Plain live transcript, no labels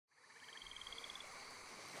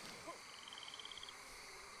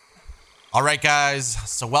All right, guys,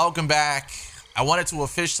 so welcome back. I wanted to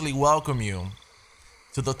officially welcome you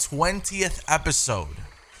to the 20th episode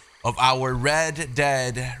of our Red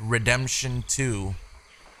Dead Redemption 2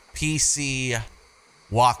 PC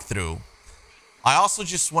walkthrough. I also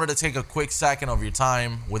just wanted to take a quick second of your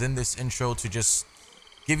time within this intro to just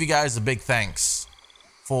give you guys a big thanks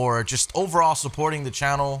for just overall supporting the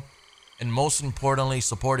channel and most importantly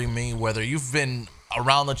supporting me, whether you've been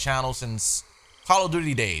around the channel since Call of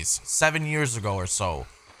Duty days 7 years ago or so,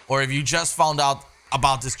 or if you just found out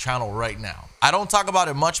about this channel right now. I don't talk about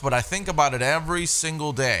it much, but I think about it every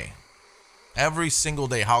single day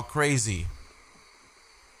how crazy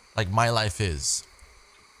like my life is.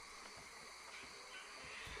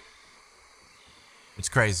 It's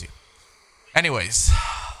crazy. Anyways,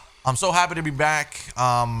 I'm so happy to be back.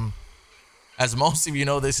 As most of you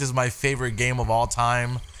know, this is my favorite game of all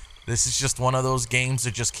time. This is just one of those games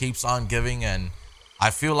that just keeps on giving, and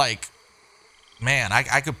I feel like, man,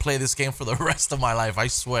 I could play this game for the rest of my life, I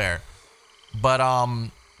swear. But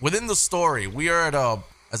within the story, we are at a,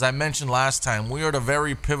 as I mentioned last time, we are at a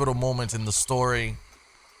very pivotal moment in the story.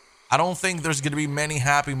 I don't think there's going to be many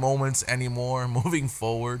happy moments anymore moving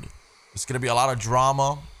forward. There's going to be a lot of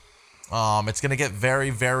drama. It's going to get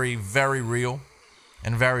very, very, very real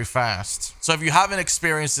and very fast. So if you haven't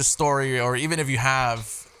experienced this story, or even if you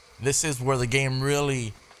have, this is where the game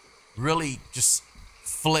really just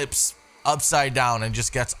flips upside down and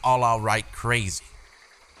just gets all outright crazy.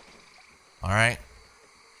 All right.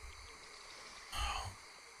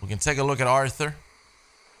 We can take a look at Arthur.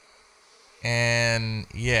 And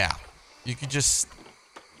yeah, you could just,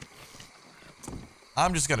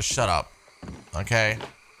 I'm just gonna shut up. Okay.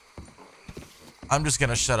 I'm just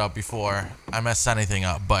gonna shut up before I mess anything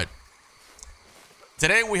up. But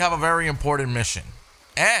today we have a very important mission.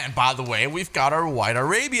 And by the way, we've got our White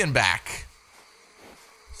Arabian back.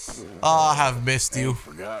 Oh, I have missed you.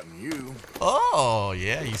 Forgotten you. Oh,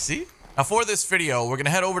 yeah, you see? Now for this video, we're gonna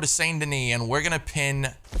head over to Saint Denis and we're gonna pin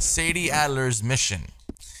Sadie Adler's mission.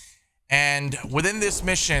 And within this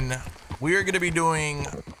mission, we are gonna be doing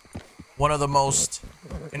one of the most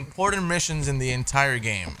important missions in the entire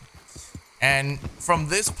game. And from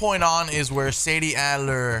this point on is where Sadie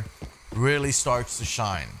Adler really starts to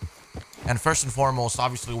shine. And first and foremost,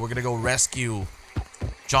 obviously, we're gonna go rescue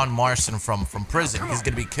John Marston from prison. He's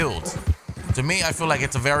gonna be killed. To me, I feel like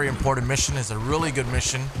it's a very important mission. It's a really good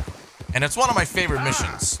mission. And it's one of my favorite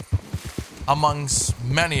missions amongst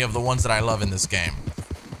many of the ones that I love in this game.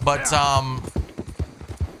 But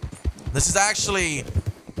this is actually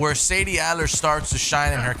where Sadie Adler starts to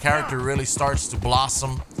shine and her character really starts to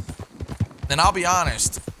blossom. And I'll be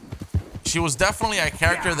honest, she was definitely a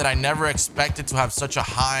character that I never expected to have such a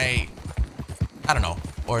high, I don't know,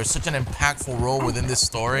 or such an impactful role within this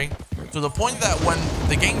story, to the point that when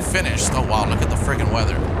the game finished, oh wow, look at the freaking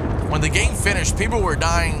weather. When the game finished, people were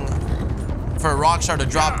dying for Rockstar to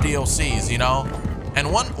drop DLCs, you know?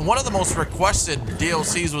 And one of the most requested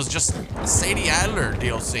DLCs was just Sadie Adler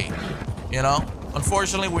DLC, you know?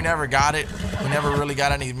 Unfortunately, we never got it. We never really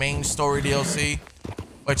got any main story DLC,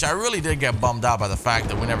 which I really did get bummed out by the fact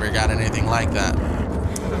that we never got anything like that.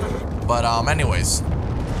 But anyways,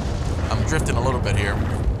 I'm drifting a little bit here.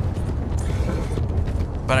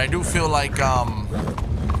 But I do feel like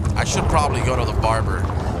I should probably go to the barber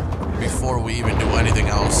before we even do anything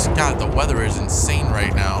else. God, the weather is insane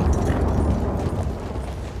right now.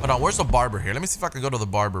 Hold on, where's the barber here? Let me see if I can go to the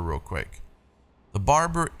barber real quick. The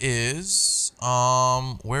barber is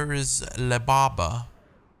where is Le Baba?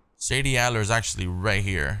 Sadie Adler is actually right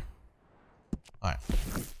here. All right,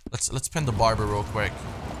 let's pin the barber real quick.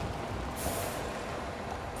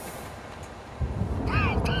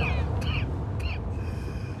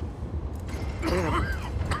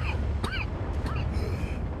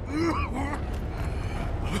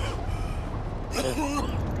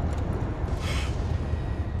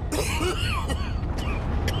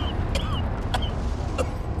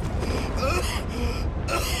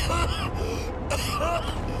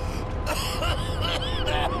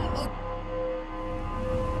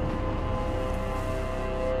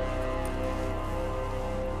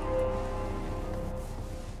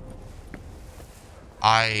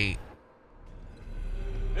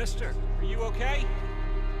 Mister, are you okay?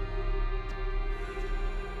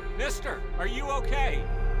 Mister, are you okay?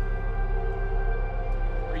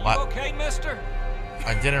 Are you okay, mister?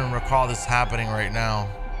 I didn't recall this happening right now.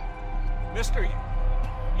 Mister,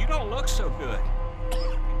 you don't look so good.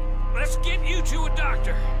 Let's get you to a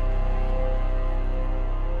doctor.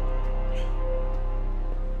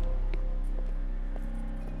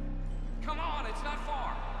 Come on, it's not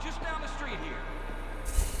far. Just down the street here.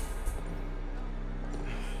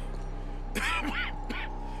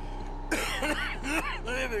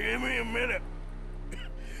 Give me a minute.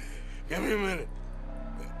 Give me a minute.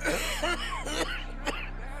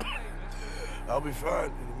 I'll be fine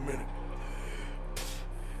in a minute.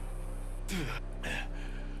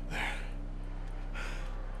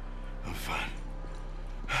 I'm fine.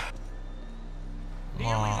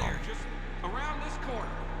 Nearly there, just around this corner.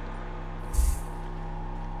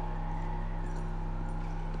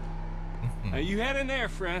 Now you head in there,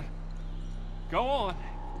 friend. Go on.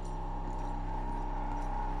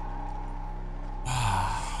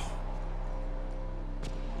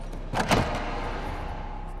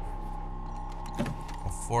 A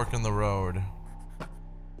fork in the road.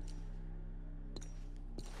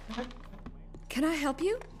 Can I help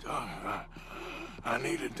you? I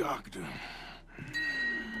need a doctor.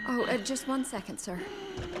 Oh, just 1 second, sir.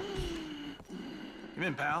 Come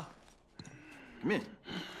in, pal. Come in.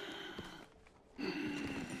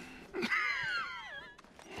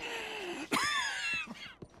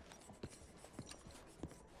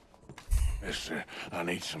 Mister, I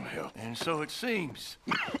need some help. And so it seems.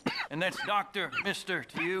 And that's Dr. Mister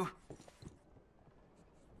to you?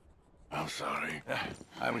 I'm sorry.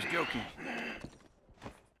 I was joking.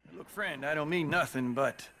 Look, friend, I don't mean nothing,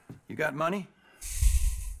 but you got money?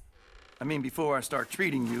 I mean, before I start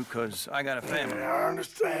treating you, 'cause I got a family. Yeah, I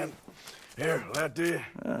understand. Here, that there.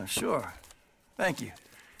 Sure. Thank you.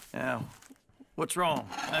 Now, what's wrong?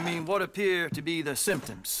 I mean, what appear to be the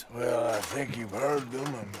symptoms? Well, I think you've heard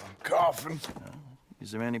them. I'm coughing.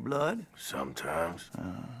 Is there any blood? Sometimes.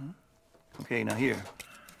 Okay, now here.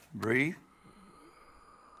 Breathe.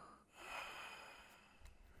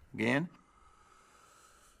 Again.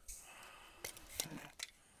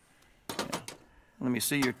 Let me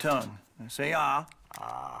see your tongue. Say ah.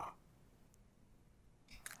 Ah.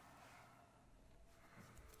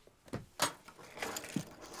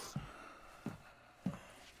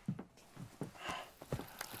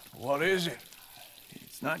 What is it?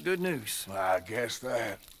 It's not good news. I guess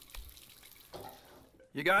that.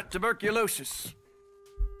 You got tuberculosis.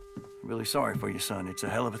 Really sorry for you, son. It's a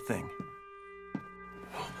hell of a thing.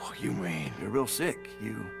 What do you mean? You're real sick.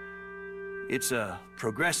 It's a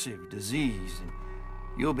progressive disease, and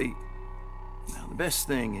you'll be... Now, the best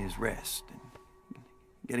thing is rest, and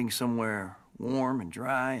getting somewhere warm and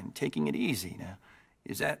dry and taking it easy. Now,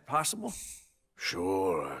 is that possible?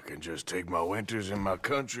 Sure, I can just take my winters in my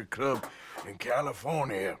country club in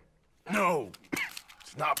California. No,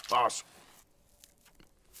 it's not possible.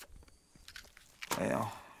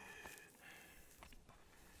 Well,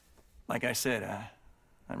 like I said,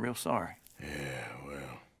 I'm real sorry. Yeah,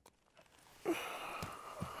 well...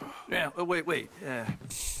 Yeah, wait.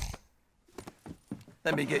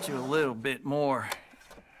 Let me get you a little bit more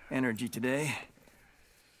energy today.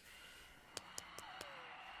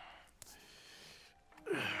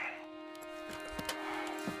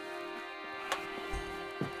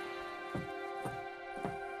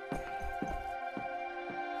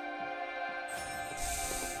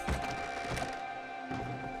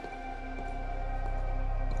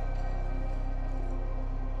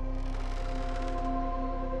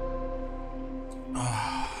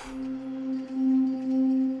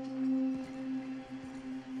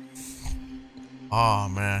 Oh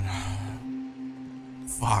man,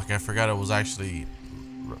 fuck, I forgot it was actually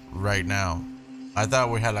right now. I thought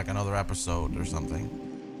we had like another episode or something.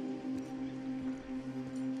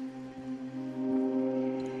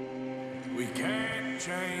 We can't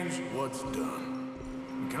change what's done.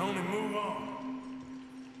 We can only move on.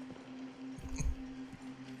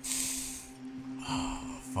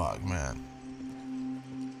 Oh, fuck, man.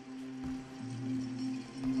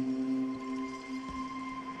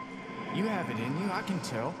 You have it in you, I can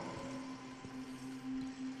tell.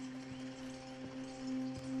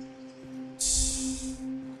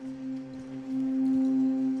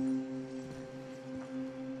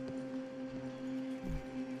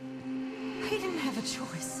 He didn't have a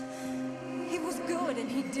choice. He was good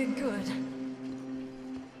and he did good.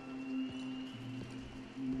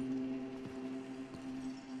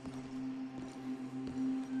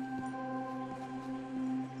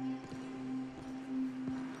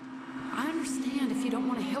 I understand if you don't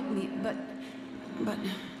want to help me, but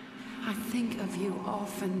I think of you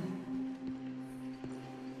often.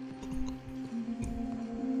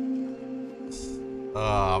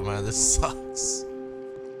 Oh man, this sucks.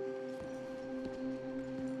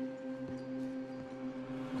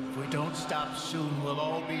 If we don't stop soon, we'll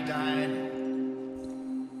all be dying.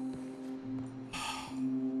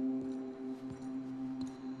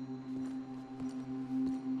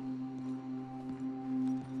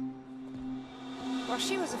 Well,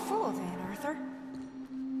 she was a fool then, Arthur.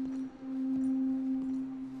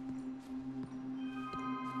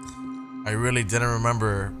 I really didn't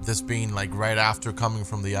remember this being like right after coming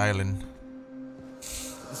from the island.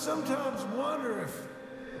 I sometimes wonder if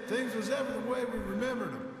things was ever the way we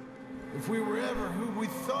remembered them. If we were ever who we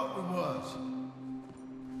thought we was.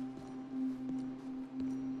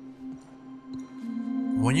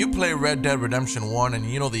 When you play Red Dead Redemption 1 and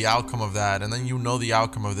you know the outcome of that, and then you know the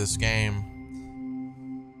outcome of this game,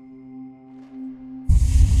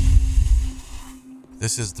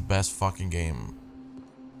 this is the best fucking game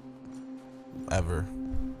ever.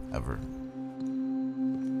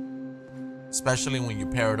 Especially when you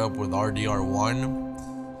pair it up with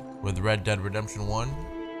RDR1, with Red Dead Redemption 1.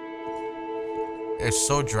 It's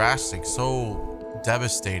so drastic, so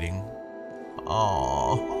devastating.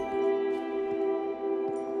 Aww.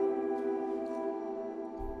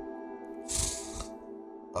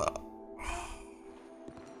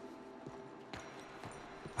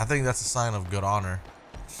 I think that's a sign of good honor.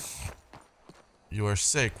 You are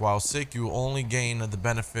sick. While sick, you only gain the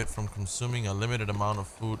benefit from consuming a limited amount of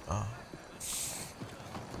food.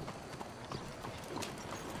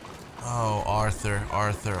 Oh, Arthur.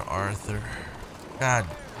 God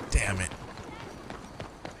damn it.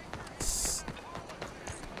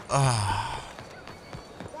 Oh,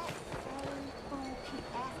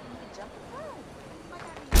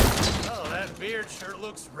 that beard sure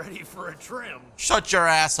looks ready for a trim. Shut your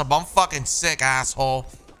ass up. I'm fucking sick, asshole.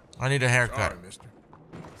 I need a haircut. Sorry, mister.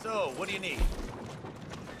 So, what do you need?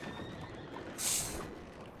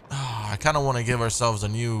 I kind of want to give ourselves a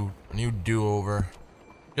new do-over.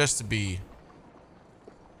 Just to be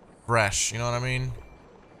fresh, you know what I mean?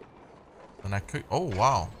 And I could, oh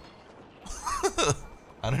wow.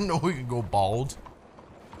 I didn't know we could go bald.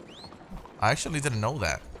 I actually didn't know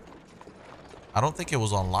that. I don't think it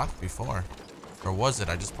was unlocked before. Or was it?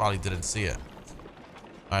 I just probably didn't see it.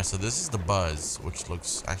 Alright, so this is the buzz, which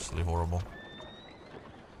looks actually horrible.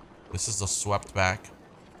 This is the swept back.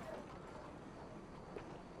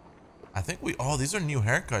 I think we, oh, these are new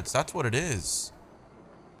haircuts. That's what it is.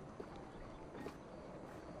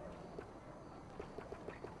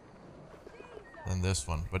 And this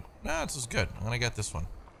one, but nah, this is good. I'm gonna get this one.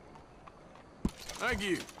 Thank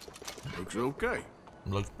you. Looks okay.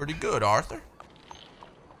 Looks pretty good, Arthur.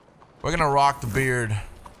 We're gonna rock the beard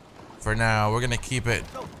for now. We're gonna keep it.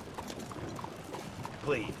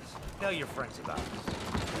 Please, tell your friends about us.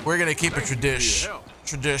 We're gonna keep it Thank you for your help.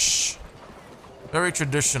 very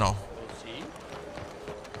traditional.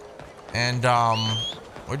 And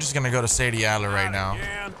we're just gonna go to Sadie Adler right now.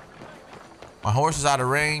 Again. My horse is out of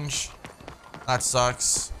range. That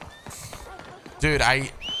sucks. Dude,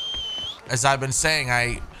 as I've been saying,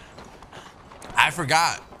 I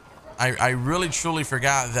forgot. I really truly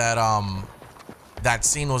forgot that that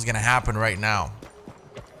scene was gonna happen right now.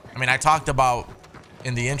 I mean, I talked about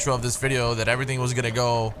in the intro of this video that everything was gonna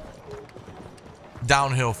go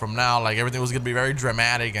downhill from now, like everything was gonna be very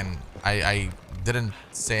dramatic, and I didn't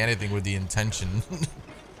say anything with the intention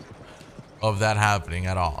of that happening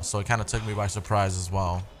at all. So it kind of took me by surprise as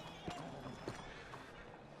well.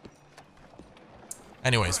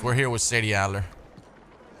 Anyways, we're here with Sadie Adler.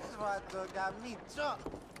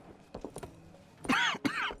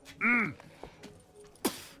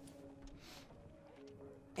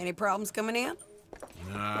 Any problems coming in?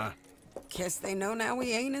 Nah. Guess they know now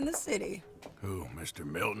we ain't in the city. Who, Mr.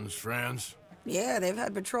 Milton's friends? Yeah, they've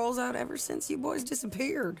had patrols out ever since you boys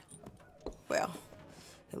disappeared. Well,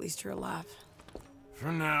 at least you're alive.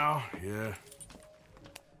 For now, yeah.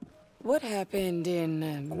 What happened in,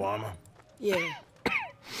 Guama? Yeah.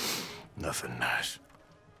 Nothing nice.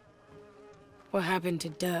 What happened to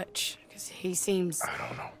Dutch? Because he seems... I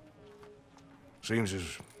don't know. Seems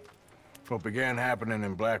as what began happening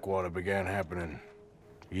in Blackwater began happening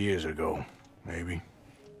years ago, maybe.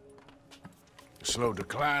 A slow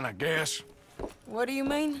decline, I guess. What do you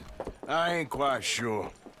mean? I ain't quite sure.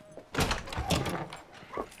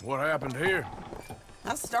 What happened here?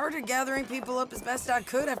 I started gathering people up as best I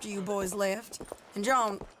could after you boys left. And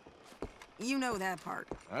John, you know that part.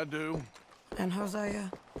 I do. And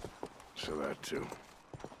Hosea? So that too.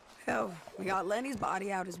 Hell, we got Lenny's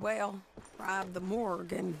body out as well. Robbed the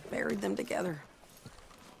morgue and buried them together.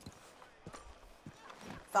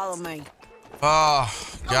 Follow me. Oh,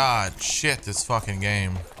 God, shit, this fucking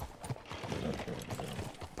game.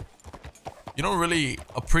 You don't really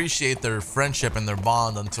appreciate their friendship and their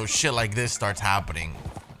bond until shit like this starts happening.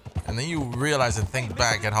 And then you realize and think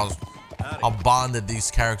back at how bonded these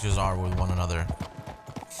characters are with one another.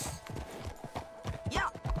 Yeah.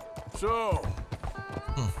 So,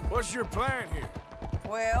 what's your plan here?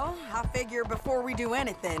 Well, I figure before we do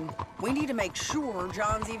anything, we need to make sure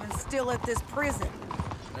John's even still at this prison.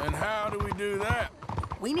 And how do we do that?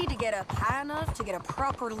 We need to get up high enough to get a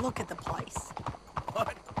proper look at the place.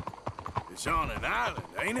 What? It's on an island,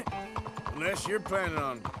 ain't it? Unless you're planning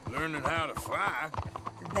on learning how to fly.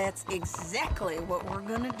 That's exactly what we're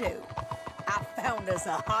gonna do. I found us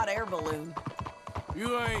a hot air balloon.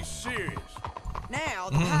 You ain't serious. Now,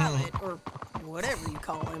 the pilot, or whatever you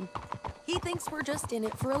call him, he thinks we're just in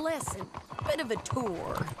it for a lesson. Bit of a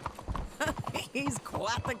tour. He's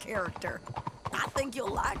quite the character. I think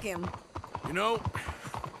you'll like him. You know,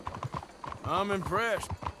 I'm impressed.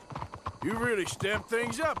 You really stepped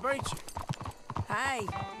things up, ain't you? Hey,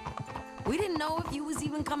 we didn't know if you was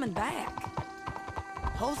even coming back.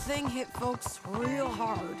 Whole thing hit folks real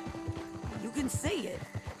hard. You can see it.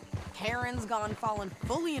 Karen's gone falling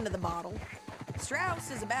fully into the bottle.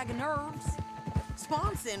 Strauss is a bag of nerves.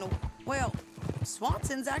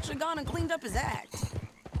 Swanson's actually gone and cleaned up his act.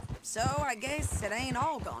 So I guess it ain't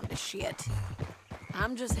all gone to shit.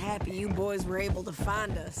 I'm just happy you boys were able to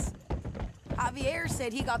find us. Javier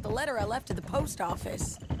said he got the letter I left at the post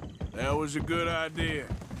office. That was a good idea.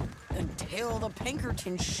 Until the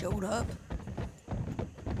Pinkertons showed up.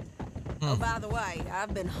 Oh, by the way,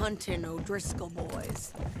 I've been hunting O'Driscoll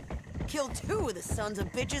boys. Killed 2 of the sons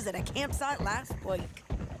of bitches at a campsite last week.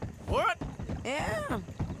 What? Yeah,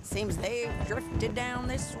 seems they've drifted down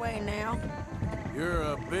this way now. You're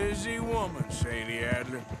a busy woman, Sadie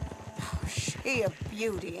Adler. She a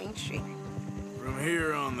beauty, ain't she? From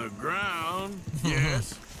here on the ground,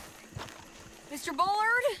 yes. Mr.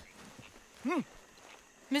 Bullard?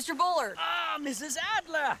 Mr. Bullard. Ah, Mrs.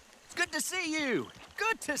 Adler! It's good to see you.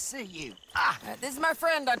 Good to see you. This is my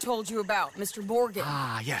friend I told you about, Mr. Morgan.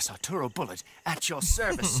 Yes, Arturo Bullard. At your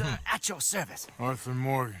service, sir. At your service. Arthur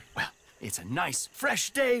Morgan. Well, it's a nice, fresh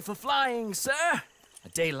day for flying, sir. A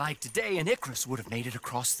day like today, an Icarus would have made it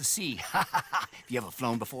across the sea. Have you ever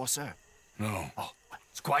flown before, sir? No. Oh,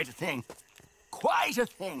 it's quite a thing. Quite a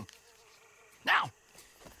thing. Now,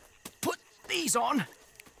 put these on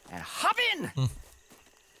and hop in.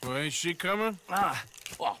 Well, ain't she coming?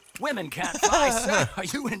 Well, women can't fly, sir. Are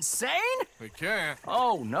you insane? They can't.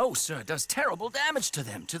 Oh, no, sir. It does terrible damage to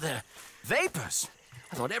them, to their vapors.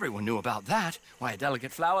 I thought everyone knew about that. Why, a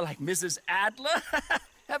delicate flower like Mrs. Adler?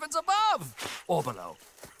 Heavens above or below.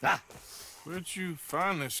 Where'd you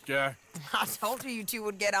find this guy? I told you two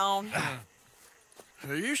would get on.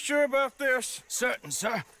 Are you sure about this? Certain,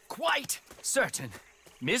 sir. Quite certain.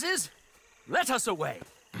 Mrs., let us away.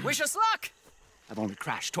 Wish us luck. I've only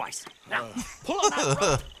crashed twice. Now, pull on that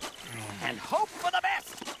rope and hope for the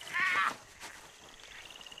best.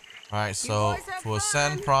 All right, so to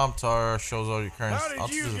ascend, prompt or shows all your current. How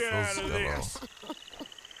did you get out of this?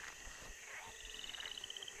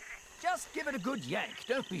 Just give it a good yank.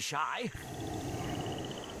 Don't be shy.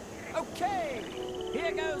 Okay,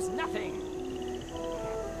 here goes nothing.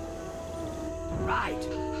 Right,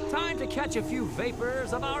 time to catch a few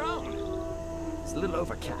vapors of our own. It's a little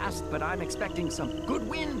overcast, but I'm expecting some good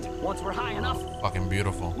wind once we're high enough. Fucking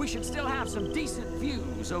beautiful. We should still have some decent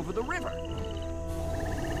views over the river.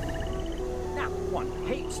 Now, one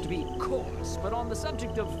hates to be coarse, but on the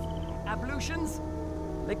subject of ablutions,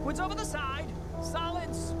 liquids over the side,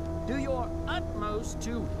 solids, do your utmost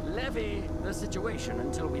to levy the situation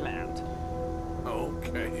until we land.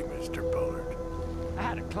 Okay, Mr. Bullard. I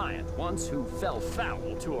had a client once who fell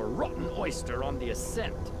foul to a rotten oyster on the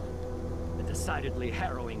ascent. A decidedly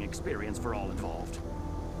harrowing experience for all involved.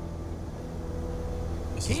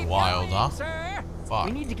 This is Keep wild, going, huh? Sir. Fuck.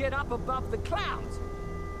 We need to get up above the clouds.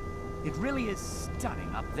 It really is stunning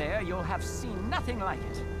up there. You'll have seen nothing like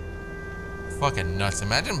it. Fucking nuts.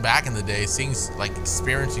 Imagine back in the day seeing, like,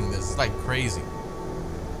 experiencing this. It's like crazy.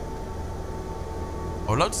 I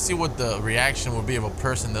would love to see what the reaction would be of a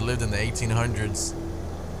person that lived in the 1800s,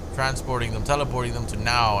 transporting them, teleporting them to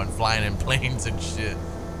now and flying in planes and shit.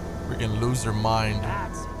 Freaking lose their mind.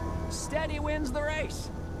 That's it. Steady wins the race.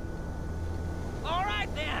 All right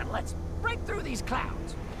then, let's break through these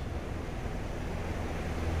clouds.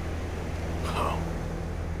 Oh,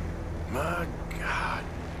 my God.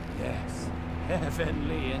 Yes,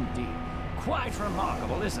 heavenly indeed. Quite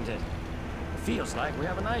remarkable, isn't it? Feels like we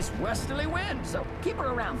have a nice westerly wind, so keep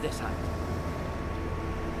her around this height.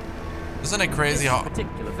 Isn't it crazy how... This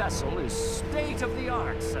particular vessel is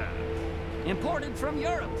state-of-the-art, sir. Imported from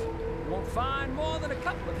Europe. You won't find more than a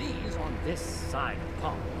couple of these on this side of the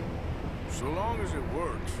pond. So long as it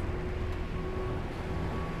works.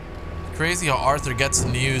 Crazy how Arthur gets the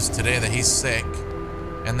news today that he's sick,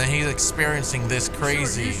 and then he's experiencing this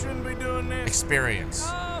crazy You shouldn't be doing this. experience.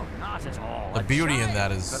 Oh, not at all. The A beauty in giant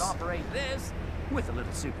that is- could operate this with a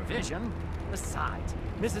little supervision. Besides,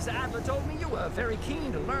 Mrs. Adler told me you were very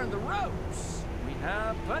keen to learn the ropes. We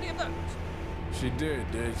have plenty of those. She did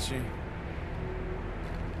she?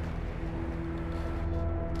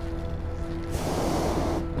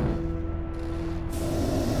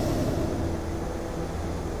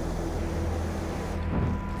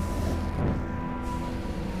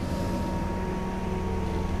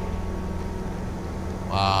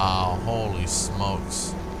 Wow, holy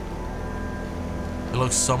smokes. It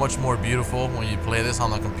looks so much more beautiful when you play this on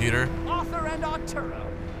the computer. Arthur and Arturo.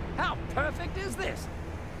 How perfect is this?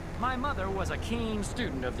 My mother was a keen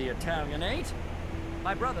student of the Italianate.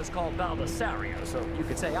 My brother's called Baldessario, so you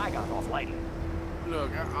could say I got off lightly.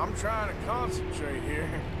 Look, I'm trying to concentrate here.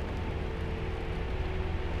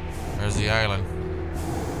 There's the island.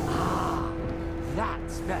 Ah,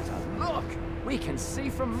 that's better. Look, we can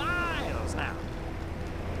see for miles now.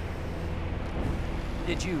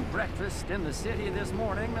 Did you breakfast in the city this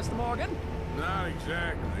morning, Mr. Morgan? Not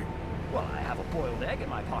exactly. Well, I have a boiled egg in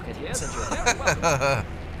my pocket here that you're very welcome.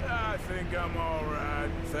 I think I'm all right,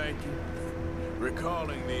 thank you.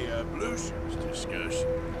 Recalling the ablutions discussion.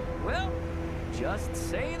 Well, just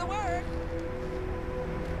say the word.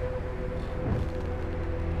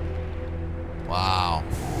 Wow.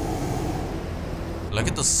 Look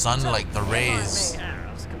at the sun, like the If rays. I may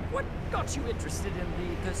ask, what got you interested in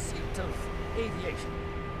the pursuit of aviation?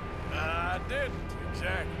 I didn't,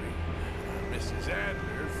 exactly. Mrs.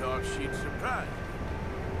 Adler thought she'd surprise me.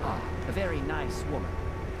 Ah, a very nice woman.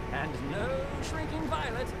 And no shrinking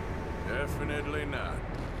violet. Definitely not.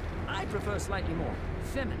 I prefer slightly more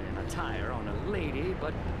feminine attire on a lady,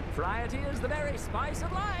 but variety is the very spice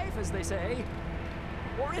of life, as they say.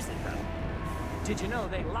 Or is it, though? Did you know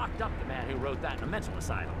they locked up the man who wrote that in a mental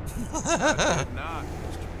asylum? I did not,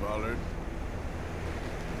 Mr. Bullard.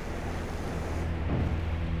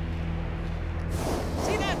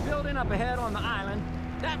 See that building up ahead on the island?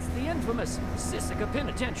 That's the infamous Sisika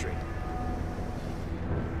Penitentiary.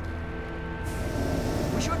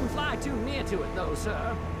 We shouldn't fly too near to it, though,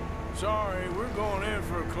 sir. Sorry, we're going in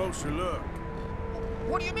for a closer look.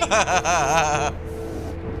 What do you mean?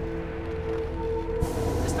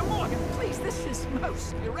 Mr. Morgan, please, this is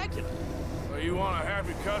most irregular. Well, you want a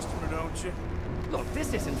happy customer, don't you? Look,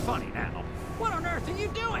 this isn't funny now. What on earth are you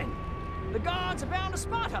doing? The guards are bound to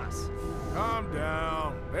spot us. Calm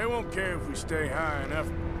down. They won't care if we stay high enough.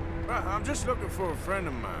 I'm just looking for a friend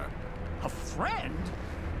of mine. A friend?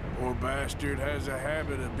 Poor bastard has a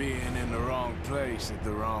habit of being in the wrong place at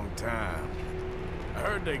the wrong time. I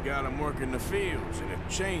heard they got him working the fields in a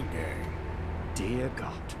chain gang. Dear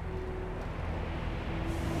God.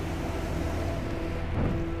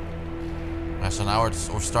 Right, so now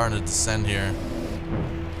we're starting to descend here.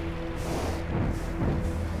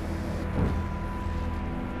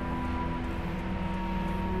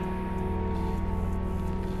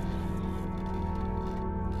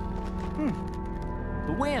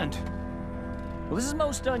 The wind. Well, this is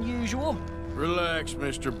most unusual. Relax,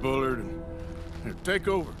 Mr. Bullard, and here, take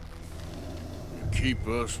over. And keep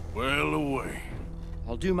us well away.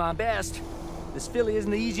 I'll do my best. This filly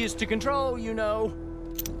isn't the easiest to control, you know.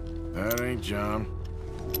 That ain't John.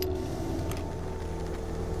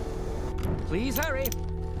 Please hurry.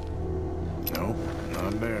 Nope,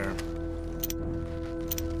 not there.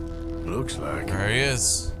 Looks like There he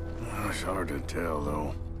is. It's hard to tell,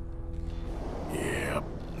 though. Yep,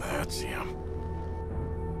 that's him.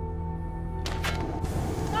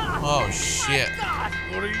 Oh shit. God!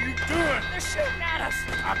 What are you doing? They're shooting at us!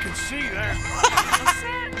 I can see that.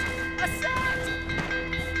 Ascent!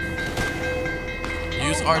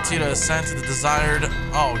 Use RT to ascend to the desired.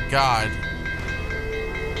 Oh god.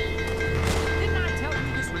 Didn't I tell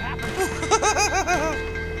you this would happen?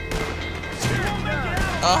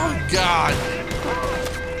 Oh god.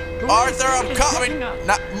 Arthur, I'm coming.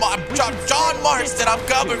 John Marston, I'm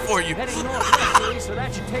coming for you. Heading northwesterly, so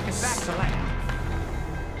that should take us back to land.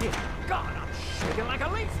 Dear God, I'm shaking like a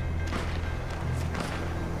leaf.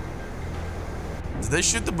 Did they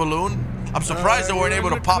shoot the balloon? I'm surprised they weren't able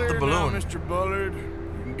to pop the balloon. Now, Mr. Bullard.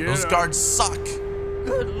 You can get Those up. guards suck.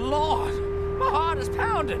 Good Lord, my heart is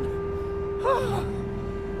pounding.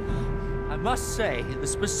 I must say, the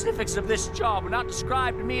specifics of this job were not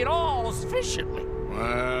described to me at all sufficiently.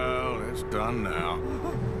 Well, it's done now.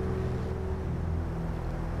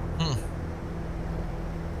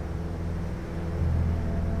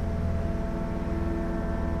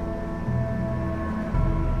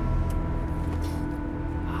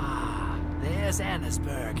 Ah, there's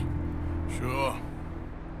Annesburg. Sure.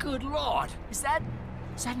 Good Lord, is that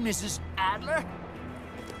Mrs. Adler?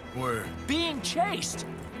 Where? Being chased.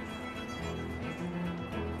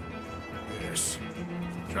 Yes.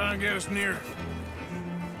 Try and get us near.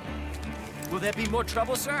 Will there be more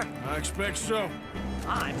trouble, sir? I expect so.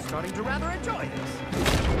 I'm starting to rather enjoy this.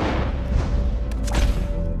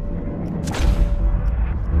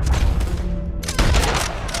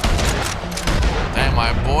 Damn,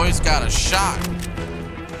 my boy's got a shot.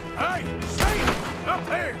 Hey, Shane! Up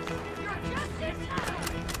here!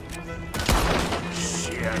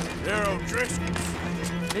 Shit, they're O'Driscoll's.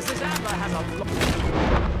 Mrs. Adler has a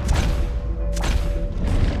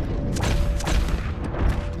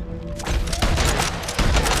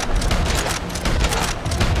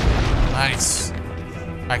Nice.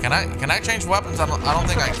 All right, can I change weapons? I don't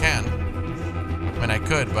think I can. I mean, I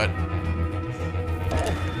could, but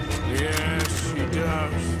Yes, she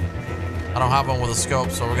does. I don't have one with a scope,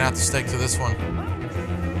 so we're gonna have to stick to this one.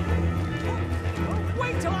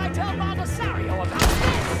 Wait till I tell Baldasario about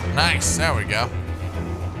this! Nice. There we go.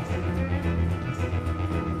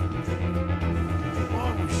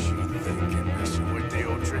 What was she thinking, messing with the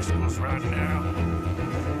O'Driscolls right now?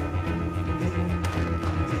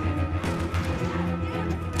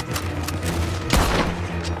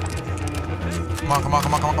 Come on, come on,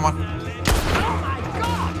 come on, come on, come on. Oh my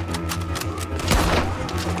god!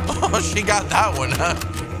 Oh, she got that one, huh?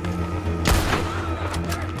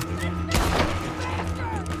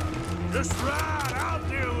 Just ride, I'll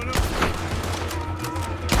deal with him.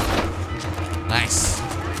 Nice.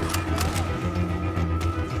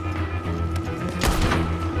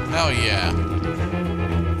 Hell yeah.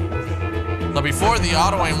 So before the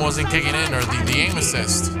auto aim wasn't kicking in, or the aim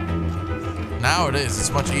assist. Now it is.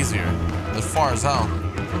 It's much easier. As far as hell.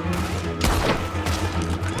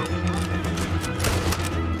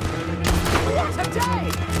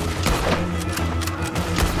 Today!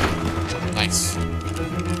 Nice.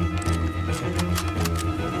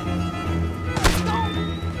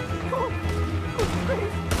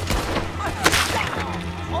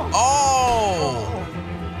 Oh!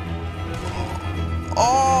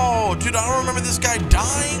 Oh, dude, I don't remember this guy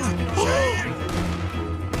dying.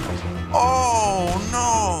 Oh,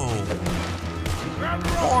 no.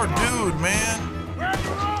 Poor dude, man.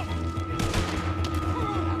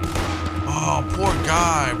 Oh, poor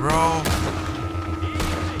guy, bro.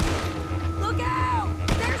 Look out!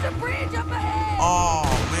 There's a bridge up ahead! Oh,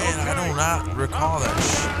 man, I do not recall that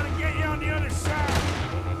shit. Trying to get you on the other side.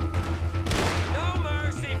 No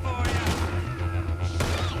mercy for you!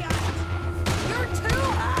 You're too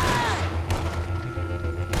high!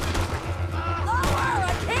 Lower!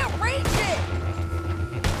 I can't reach it!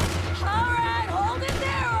 Alright, hold it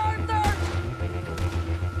there, Arthur!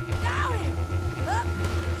 Got it!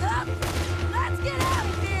 Up! Let's get out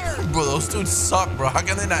of here! Bro, those dudes suck, bro. How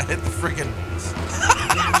can they not hit the freaking...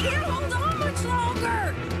 I can't hold on much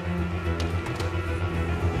longer!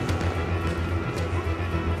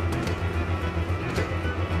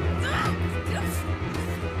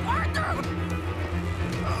 Arthur!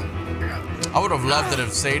 I would have loved it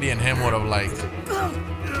if Sadie and him would have, like...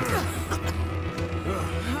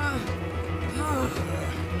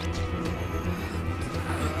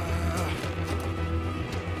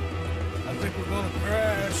 I think we're gonna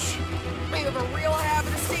crash. You have a real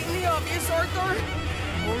habit of stating the obvious, Arthur.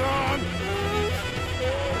 Hold on.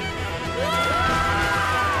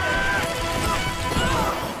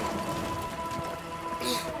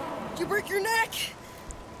 Did you break your neck?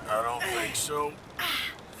 I don't think so.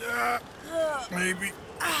 Maybe.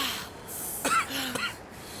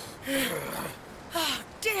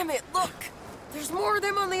 Damn it, look! There's more of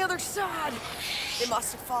them on the other side. They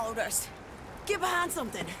must have followed us. Get behind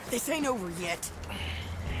something. This ain't over yet.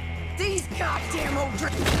 These goddamn old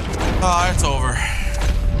Oh, it's over.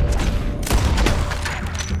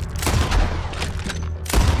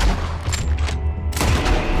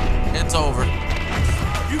 It's over.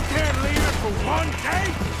 You can't leave it for one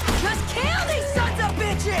day? Just kill these sons of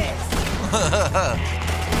bitches!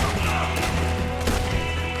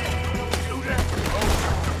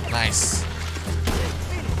 Nice.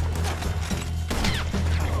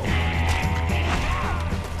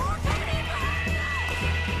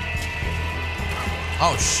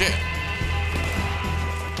 Oh, shit.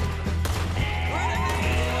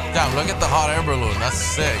 Damn, look at the hot air balloon. That's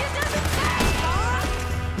sick.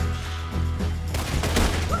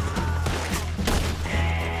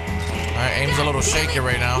 Alright, aim's a little shaky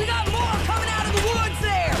right now. We got more coming out of the woods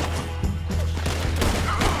there!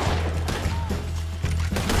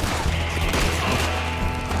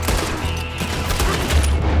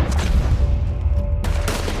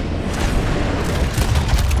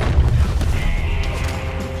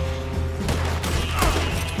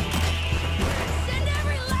 Send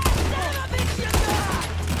every last son of a bitch you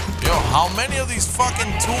got! Yo, how many of these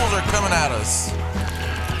fucking tools are coming at us?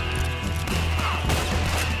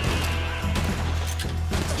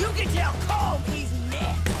 You can tell Cole he's next.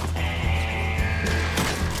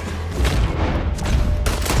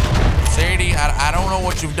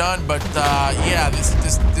 what you've done, but yeah, this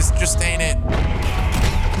just ain't it.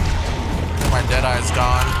 My dead eye's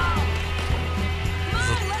gone.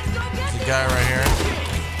 There's a guy right here.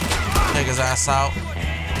 Take his ass out. All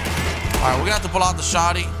right, we're gonna have to pull out the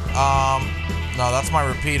shotty. No, that's my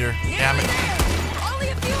repeater. Damn it. Only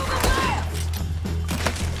a few of them left.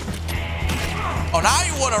 Oh, now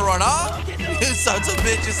you wanna run, huh? You sons of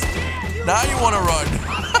bitches. Now you wanna run.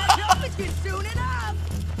 Soon enough.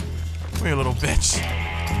 Come here, little bitch.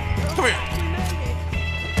 Come here.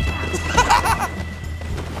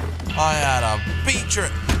 I had a beat your...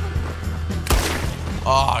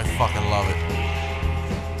 Oh, I fucking love it.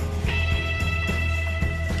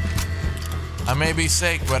 I may be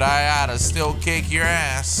sick, but I ought to still kick your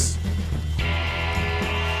ass. What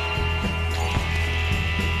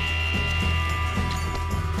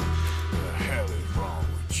the hell is wrong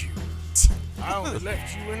with you? I only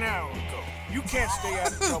left you an hour ago. You can't stay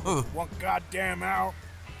out of trouble for one goddamn hour.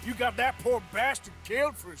 You got that poor bastard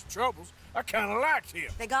killed for his troubles. I kind of liked him.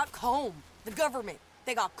 They got Combe, the government.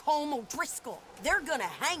 They got Combe O'Driscoll. They're gonna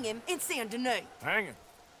hang him in Saint Denis. Hanging.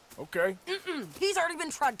 Okay. He's already been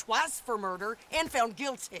tried twice for murder and found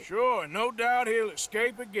guilty. Sure, no doubt he'll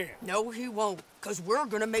escape again. No, he won't, because we're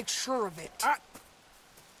gonna make sure of it.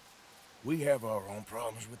 We have our own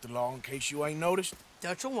problems with the law, in case you ain't noticed.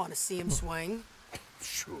 Dutch will want to see him swing.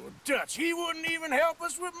 Sure, Dutch, he wouldn't even help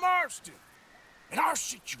us with Marston. And our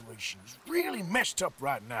situation is really messed up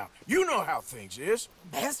right now. You know how things is.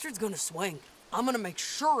 Bastard's gonna swing. I'm gonna make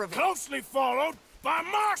sure of it. Closely followed by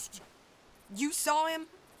Marston. You saw him?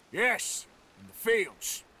 Yes, in the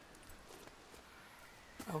fields.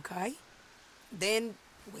 Okay. Then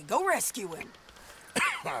we go rescue him.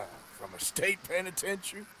 From a state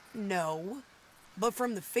penitentiary? No. But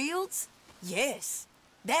from the fields? Yes.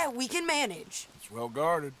 That we can manage. It's well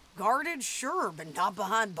guarded. Guarded, sure, but not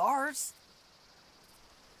behind bars.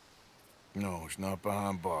 No, it's not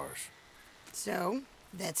behind bars. So,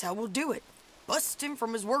 that's how we'll do it. Bust him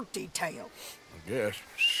from his work detail. I guess.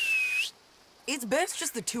 It's best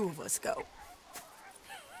just the two of us go.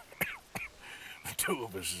 The two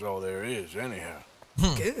of us is all there is, anyhow.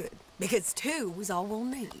 Good, because two is all we'll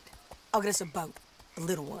need. I'll get us a boat, a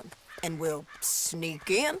little one, and we'll sneak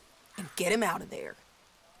in and get him out of there.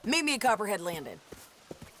 Meet me at Copperhead Landing.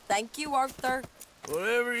 Thank you, Arthur.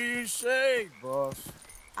 Whatever you say, boss.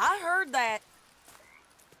 I heard that.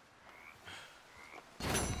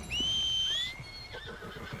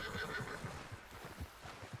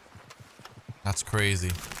 That's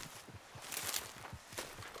crazy.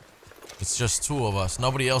 It's just two of us.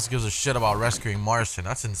 Nobody else gives a shit about rescuing Marston.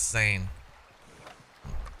 That's insane.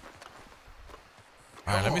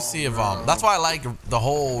 Alright, let me see if that's why I like the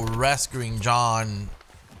whole rescuing John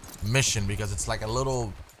mission, because it's like a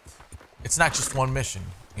little, it's not just one mission,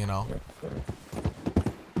 you know.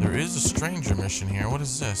 There is a stranger mission here. What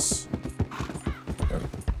is this?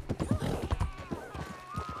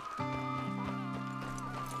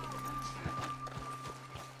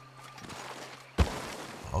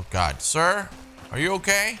 Oh God, sir, are you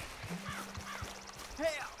okay?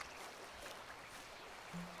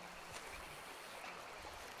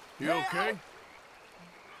 You okay?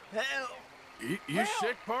 Help! You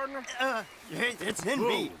sick, partner? It's in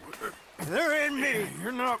me. They're in me.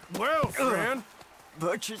 You're not well, friend.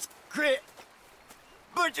 Butcher's Creek.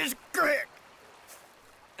 Butcher's Creek.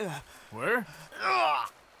 Where?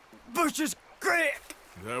 Butcher's Creek.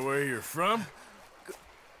 Is that where you're from?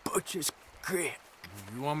 Butcher's Creek.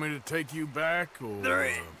 You want me to take you back, or...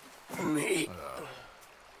 They're in me.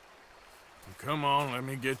 Come on, let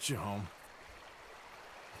me get you home.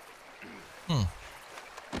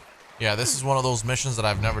 Yeah, this is one of those missions that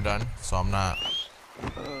I've never done, so I'm not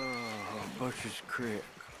Butcher's Creek.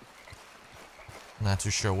 too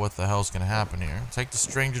sure what the hell's gonna happen here. Take the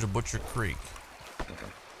stranger to Butcher Creek.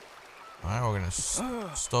 Alright, we're gonna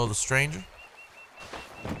stow the stranger.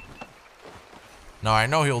 No, I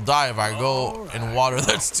know he'll die if I go in water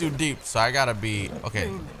that's too deep, so I gotta be... Okay.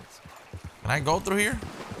 Can I go through here?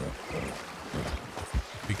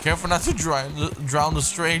 Be careful not to drown the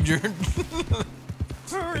stranger.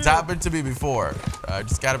 It's happened to me before.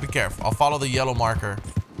 Just gotta be careful. I'll follow the yellow marker.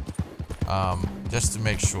 Just to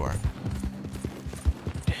make sure.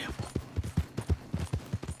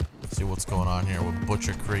 Let's see what's going on here with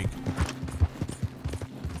Butcher Creek.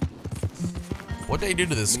 What'd they do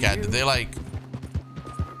to this guy? Did they like... Did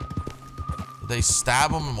they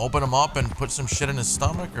stab him and open him up and put some shit in his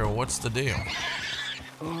stomach, or what's the deal?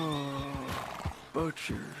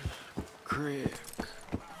 Butcher's Creek.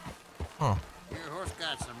 Huh. Your horse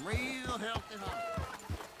got some real healthy honey.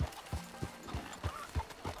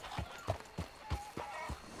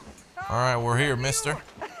 Alright, we're here, mister.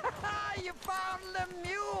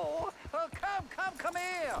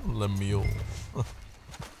 there. Lemieux.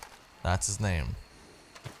 That's his name.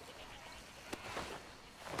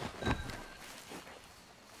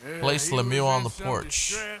 Yeah, Place he Lemieux was on in the some porch.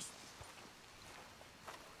 distress.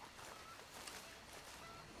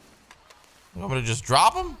 You want me to just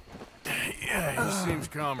drop him? Yeah, he seems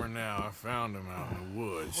calmer now. I found him out in the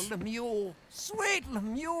woods. Lemuel, sweet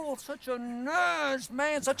Lemuel, such a nice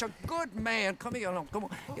man, such a good man. Come here, come on,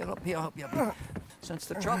 get up here, help you. Since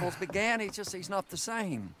the troubles began, he's not the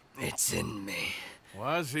same. It's in me.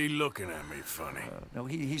 Why is he looking at me funny? No,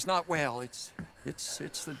 he's not well. It's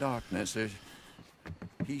the darkness.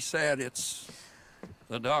 He said it's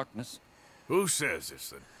the darkness. Who says it's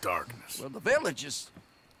the darkness? Well, the village is.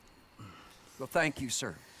 Well, thank you,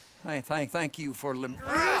 sir. Thank you for What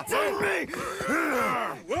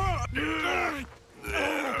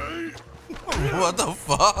the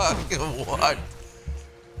fuck? What?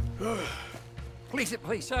 Please,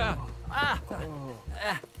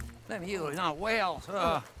 Lemuel is not well.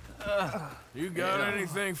 You got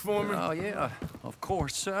anything for me? Oh, yeah, of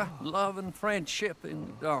course, sir. Love and friendship in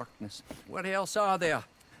the darkness. What else are there?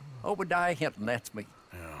 Obadiah Hinton, that's me.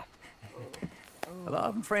 Yeah.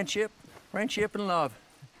 Love and friendship and love.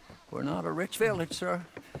 We're not a rich village, sir,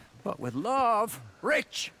 but with love,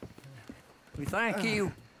 rich. We thank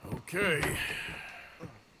you. Okay.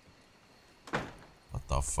 What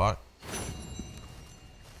the fuck?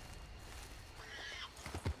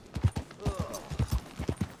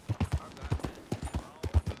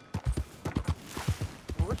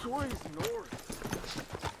 Which way's north?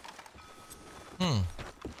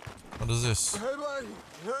 What is this? Hey, lady.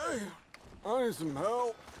 Hey, I need some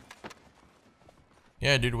help.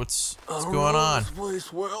 Yeah, dude, what's I don't going know on? this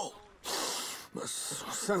place well. My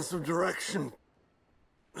sense of direction,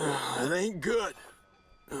 it ain't good.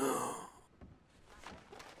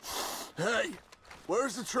 Hey,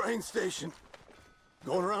 where's the train station?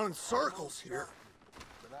 Going around in circles here.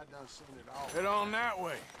 But I done seen it all. Head on that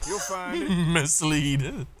way. You'll find it.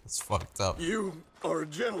 Mislead. It's fucked up. You are a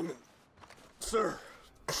gentleman, sir.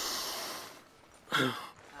 I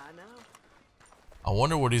know. I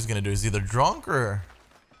wonder what he's gonna do. Is he either drunk or?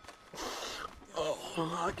 Oh,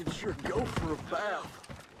 I could sure go for a bath.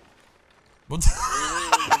 What?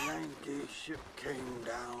 The Yankee ship came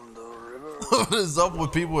down the river. What is up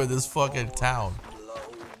with people in this fucking town?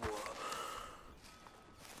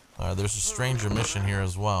 Alright, there's a stranger mission here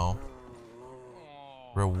as well.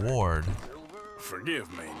 Reward. Forgive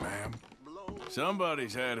me, ma'am.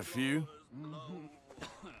 Somebody's had a few.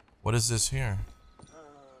 What is this here?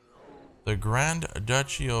 The Grand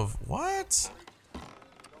Duchy of what?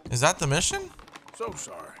 Is that the mission? So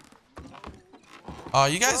sorry.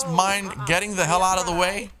 You guys mind getting the hell out of the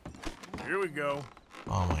way? Here we go.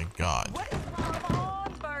 Oh my god. Come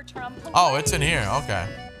on, Bertram, Oh, it's in here.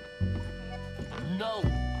 Okay. No.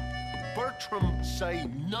 Bertram, say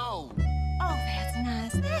no. Oh, that's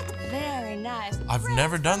nice. That's very nice. I've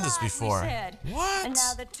never done this Right, we before. said. What? And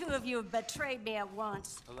now the two of you have betrayed me at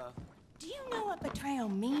once. Hello? Do you know what betrayal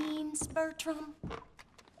means, Bertram?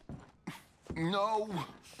 No.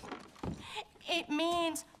 It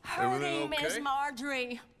means hurting Miss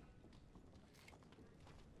Marjorie.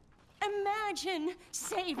 Imagine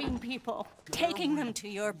saving people, taking them to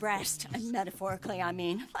your breast, and metaphorically I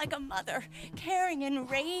mean, like a mother, caring and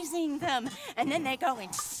raising them, and then they go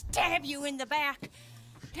and stab you in the back.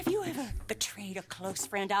 Have you ever betrayed a close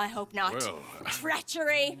friend? I hope not. Well,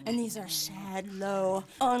 Treachery. And these are sad, low,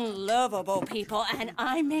 unlovable people, and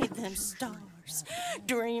I made them stars,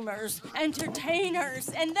 dreamers, entertainers,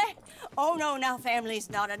 and they... Oh, no, now family's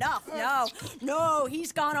not enough. No,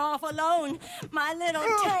 he's gone off alone. My little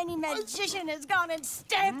tiny magician has gone and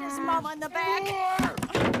stabbed his mama in the back.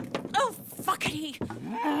 Oh, fuckity.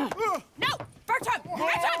 No, Bertram!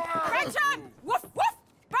 Woof, woof!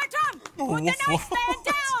 Bertram! Put the nice man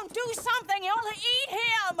down! Do something! You'll eat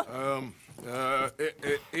him!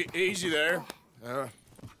 Easy there.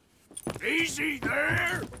 Easy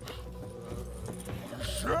there.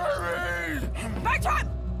 Sorry. Bertram!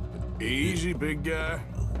 Easy, big guy.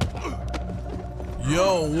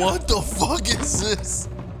 Yo, what the fuck is this?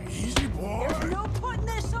 Easy, boy. No putting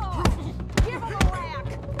this off! Give him a whack!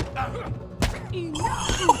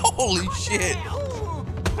 Holy shit.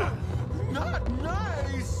 Not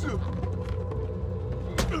nice.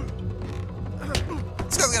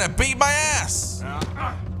 This guy's gonna beat my ass.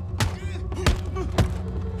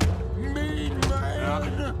 Mean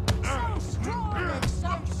man. So strong and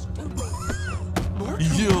so stupid!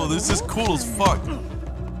 Yo, this is cool as fuck.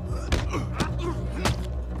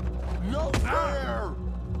 No fair.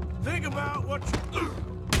 Think about what you...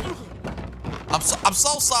 I'm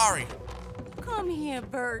so sorry. Come Come here,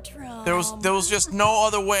 Bertram. There was just no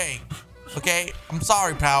other way. Okay? I'm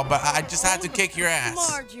sorry, pal, but I just had to kick your ass.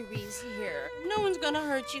 Marjorie's here. No one's gonna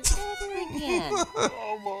hurt you ever again.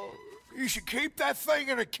 Mama, you should keep that thing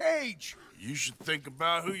in a cage. You should think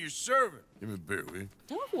about who you're serving. Give me a beer, will you?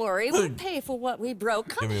 Don't worry, we'll pay for what we broke.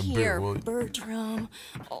 Come Give me a here, beer, will you? Bertram.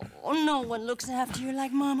 Oh, no one looks after you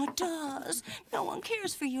like Mama does. No one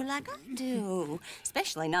cares for you like I do.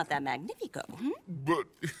 Especially not that Magnifico. But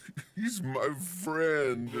he's my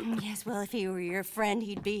friend. Yes, well, if he were your friend,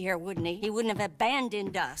 he'd be here, wouldn't he? He wouldn't have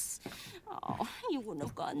abandoned us. Oh, you wouldn't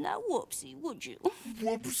have gotten that whoopsie, would you?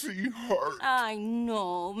 Whoopsie heart. I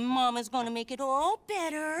know. Mama's gonna make it all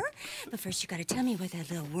better. But first, you gotta tell me where that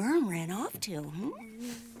little worm ran off to,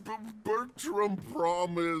 Bertram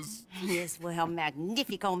promised. Yes, well,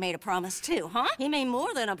 Magnifico made a promise too, huh? He made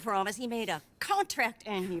more than a promise. He made a contract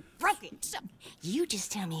and he broke it. So you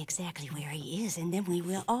just tell me exactly where he is and then we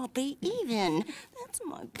will all be even. That's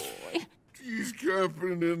my boy. He's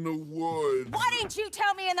camping in the woods. Why didn't you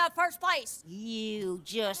tell me in the first place? You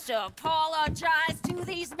just apologize to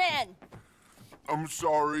these men. I'm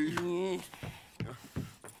sorry.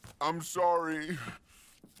 I'm sorry.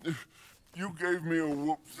 You gave me a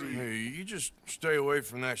whoopsie. Hey, you just stay away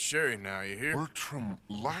from that sherry now, you hear? Bertram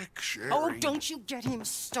likes sherry. Oh, don't you get him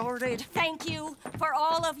started. Thank you for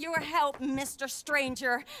all of your help, Mr.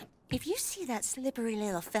 Stranger. If you see that slippery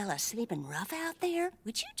little fella sleeping rough out there,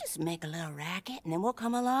 would you just make a little racket and then we'll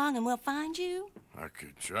come along and we'll find you? I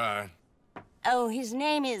could try. Oh, his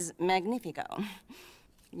name is Magnifico.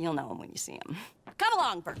 You'll know him when you see him. Come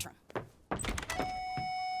along, Bertram.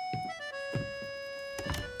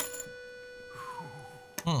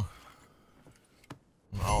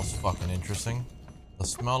 That was fucking interesting. The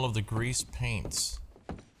smell of the grease paints.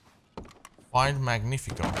 Find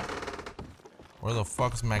Magnifico. Where the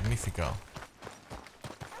fuck's Magnifico?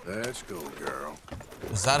 Let's go, girl.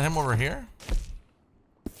 Is that him over here?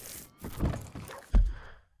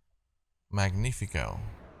 Magnifico.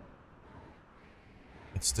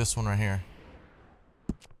 It's this one right here.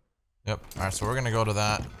 Yep. Alright, so we're gonna go to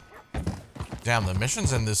that. Damn, the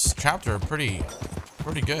missions in this chapter are pretty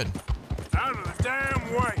good. Out of the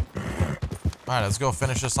damn way! Alright, let's go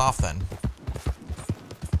finish this off then.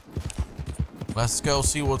 Let's go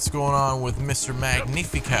see what's going on with Mr.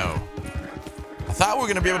 Magnifico. I thought we were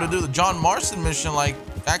gonna be able to do the John Marston mission, like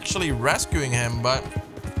actually rescuing him, but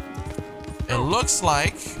it looks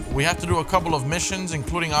like we have to do a couple of missions,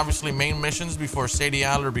 including obviously main missions, before Sadie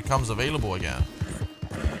Adler becomes available again.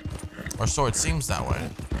 Or so it seems that way.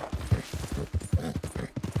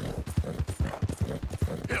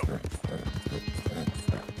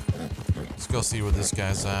 Let's go see where this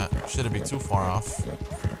guy's at. Shouldn't be too far off.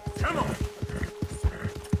 Come on!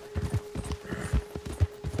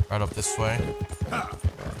 Right up this way.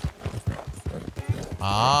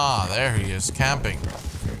 Ah, there he is, camping.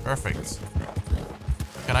 Perfect.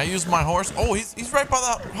 Can I use my horse? Oh, he's right by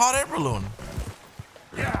the hot air balloon.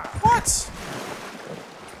 Yeah. What?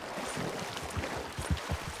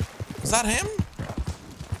 Is that him?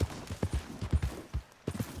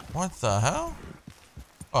 What the hell?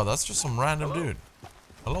 Oh, that's just some random dude.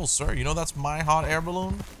 Hello, sir. You know that's my hot air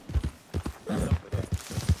balloon?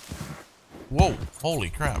 Whoa, holy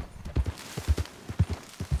crap.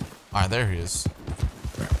 Alright, there he is.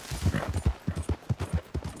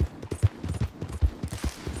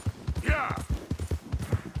 Yeah.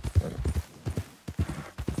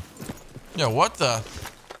 Yo, what the?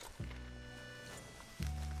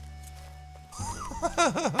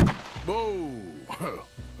 Whoa,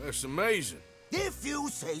 that's amazing. If you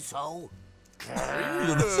say so.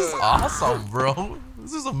 This is awesome, bro.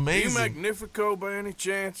 This is Are you amazing. Magnifico by any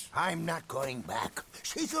chance? I'm not going back.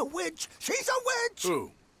 She's a witch. She's a witch.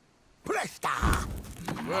 Who? Presta.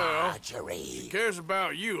 Well, Marjorie. she cares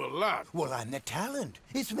about you a lot. Well, I'm the talent.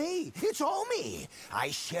 It's me. It's all me.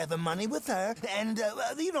 I share the money with her, and,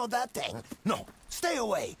 you know, that thing. No, stay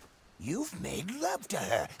away. You've made love to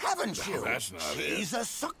her, haven't you? No, that's not it. She's a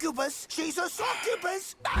succubus. She's a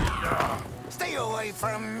succubus. Stay away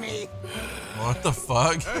from me. What the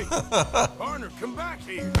fuck? Hey, partner, come back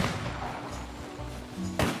here.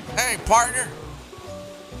 Hey, partner.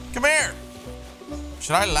 Come here.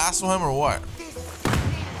 Should I lasso him or what?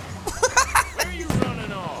 Where are you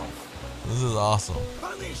running off? This is awesome.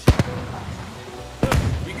 Punish.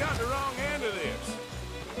 You got the wrong end of this.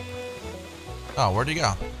 Oh, where'd he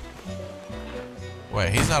go?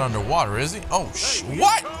 Wait, he's not underwater, is he? Oh,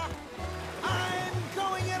 what? I'm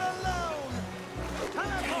going it alone.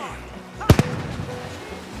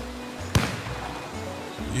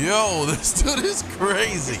 Yo, this dude is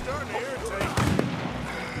crazy. Starting to irritate.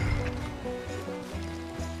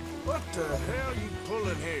 What the hell you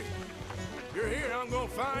pulling here? You're here, I'm gonna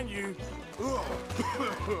find you.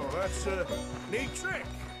 That's a neat trick.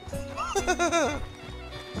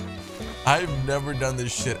 I've never done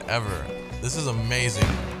this shit ever. This is amazing.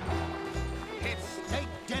 It's steak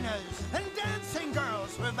dinners and dancing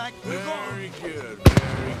girls with my Very good,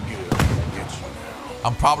 very good. Get you now.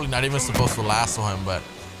 I'm probably not even supposed to lasso him, but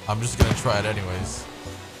I'm just gonna try it anyways.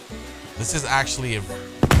 This is actually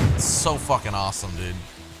so fucking awesome, dude.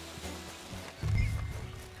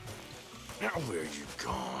 Now where you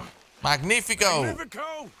gone? Magnifico!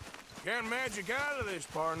 Magnifico! Can't magic out of this,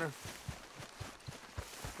 partner.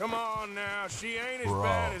 Come on now, she ain't as Bro.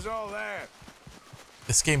 bad as all that.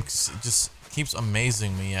 This game just keeps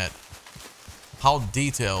amazing me at how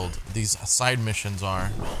detailed these side missions are.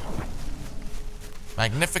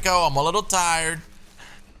 Magnifico, I'm a little tired.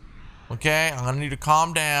 Okay, I'm gonna need to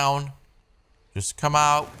calm down. Just come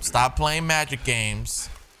out, stop playing magic games.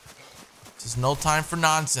 There's no time for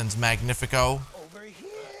nonsense, Magnifico. Over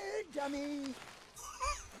here, dummy.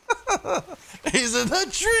 He's in the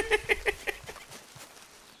tree.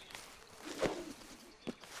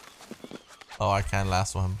 Oh, I can't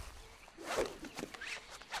lasso him.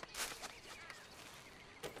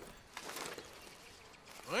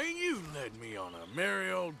 Well, you led me on a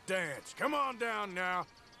merry old dance. Come on down now.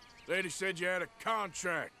 Lady said you had a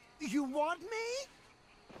contract. You want me?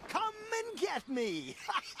 Come and get me.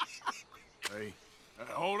 Hey,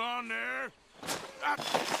 hold on there.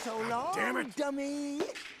 So long, damn it. dummy.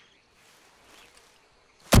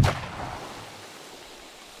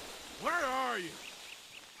 Where are you?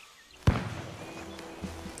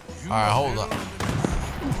 Alright, hold up.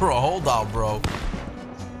 Bro, hold on, bro.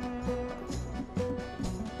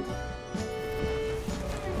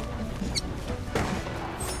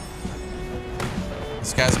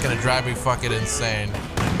 This guy's gonna drive me fucking insane.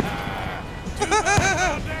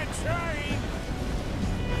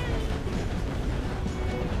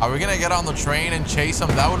 Are we gonna get on the train and chase him?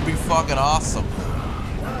 That would be fucking awesome.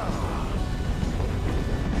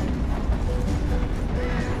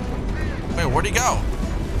 Wait, where'd he go?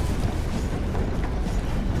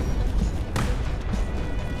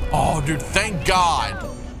 Oh, dude, thank God.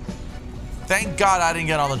 Thank God I didn't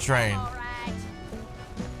get on the train.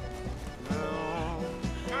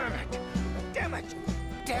 Damn it.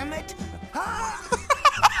 Damn it. Ah!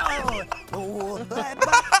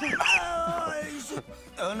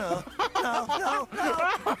 Oh, no. No, no, no.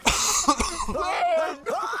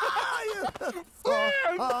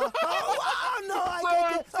 No, I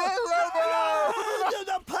can't.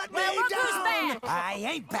 Put me down. I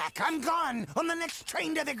ain't back. I'm gone on the next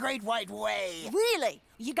train to the Great White Way. Really?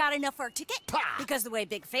 You got enough for a ticket? Because the way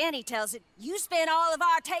Big Fanny tells it, you spent all of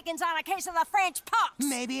our takings on a case of the French pox.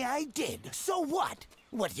 Maybe I did. So what?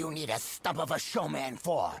 What do you need a stump of a showman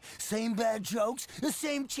for? Same bad jokes, the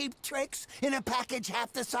same cheap tricks, in a package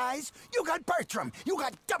half the size? You got Bertram, you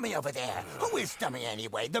got Dummy over there. Who is Dummy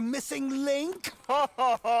anyway? The missing link? Shut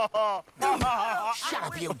up,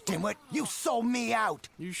 you dimwit. You sold me out.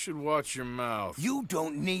 You should watch your mouth. You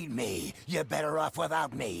don't need me. You're better off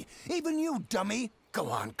without me. Even you, Dummy. Go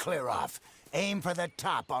on, clear off. Aim for the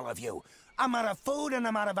top, all of you. I'm out of food and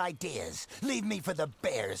I'm out of ideas. Leave me for the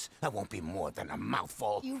bears. I won't be more than a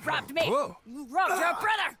mouthful. You robbed me. Whoa. You robbed your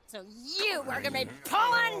brother. So you are gonna be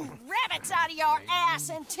pulling rabbits out of your ass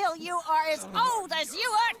until you are as old as you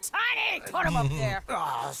are tiny. Put them up there.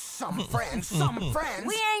 Ah, some friends, some friends.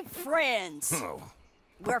 We ain't friends. Oh,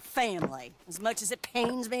 We're family, as much as it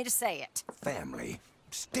pains me to say it. family.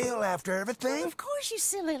 Still after everything? Of course, you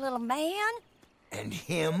silly little man. And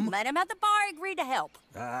him? Met him at the bar, agreed to help.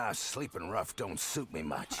 Ah, sleeping rough don't suit me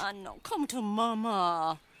much. I know. Come to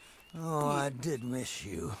Mama. Oh, I did miss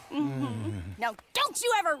you. Now, don't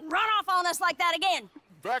you ever run off on us like that again.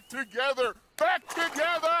 Back together! Back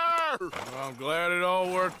together! Well, I'm glad it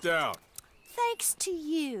all worked out. Thanks to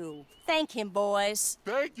you. Thank him, boys.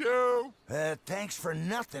 Thank you! Thanks for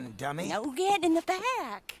nothing, dummy. No get in the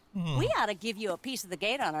back. We ought to give you a piece of the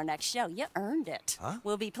gate on our next show. You earned it. Huh?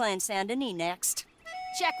 We'll be playing Saint Denis next.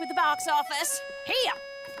 Check with the box office. Here.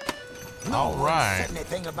 All right. Said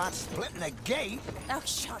anything about splitting the gate? Oh,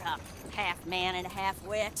 shut up. Half man and half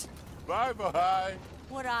wit. Bye-bye.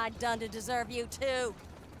 What I done to deserve you, too?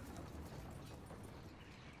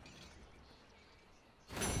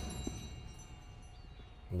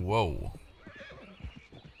 Whoa.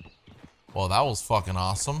 Well, that was fucking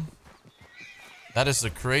awesome. That is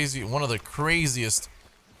one of the craziest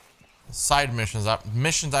side missions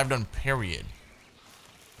I've done, period.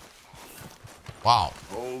 Wow.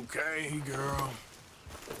 Okay, girl.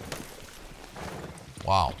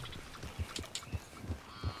 Wow.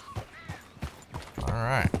 All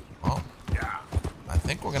right. Well,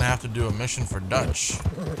 think we're gonna have to do a mission for Dutch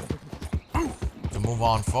to move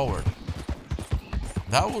on forward.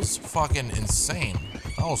 That was fucking insane.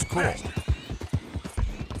 That was cool. That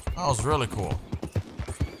was really cool.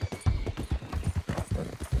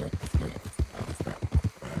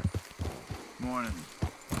 Morning.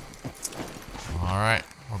 All right,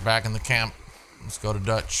 we're back in the camp. Let's go to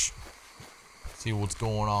Dutch. See what's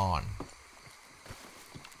going on.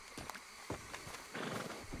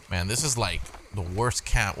 Man, this is like the worst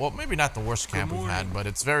camp. Well, maybe not the worst camp we've had, but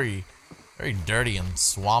it's very, very dirty and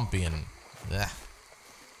swampy and ugh.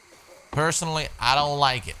 Personally, I don't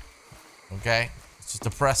like it. Okay? It's just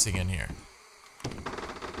depressing in here.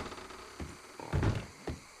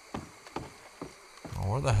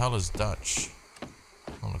 Oh, where the hell is Dutch?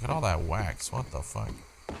 Oh, look at all that wax. What the fuck?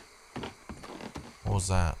 What was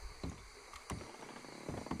that?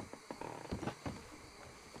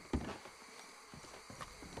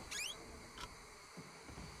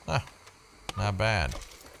 Huh. Not bad.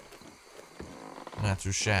 Not too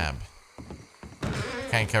shab.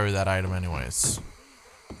 Can't carry that item anyways.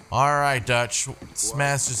 Alright, Dutch.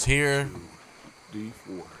 Smash is here.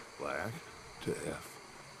 D4. Black to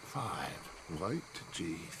F5. Light to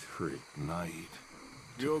G3. Night.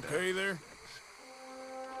 You okay there?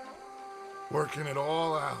 Working it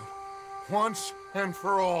all out. Once and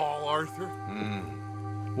for all, Arthur.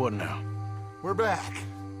 What now? We're back,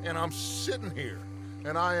 and I'm sitting here,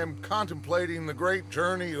 and I am contemplating the great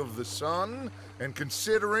journey of the sun and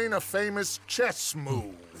considering a famous chess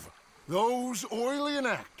move. Those oily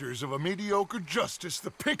enactors of a mediocre justice,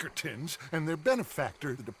 the Pinkertons, and their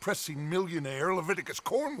benefactor, the depressing millionaire Leviticus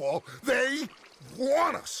Cornwall, they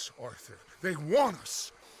want us, Arthur. They want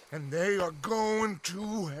us. And they are going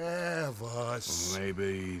to have us.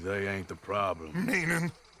 Maybe they ain't the problem.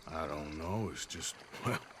 Meaning? I don't know. It's just,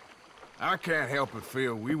 well, I can't help but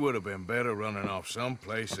feel we would have been better running off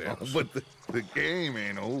someplace else. But the game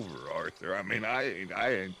ain't over, Arthur. I mean, I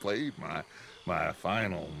ain't played my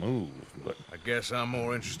final move, but I guess I'm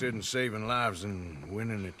more interested in saving lives than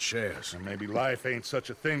winning at chess. and maybe life ain't such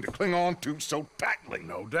a thing to cling on to so tightly.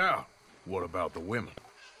 No doubt. What about the women?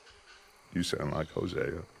 You sound like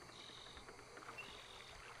Hosea.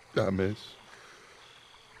 I miss.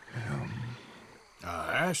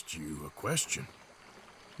 I asked you a question.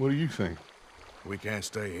 What do you think? We can't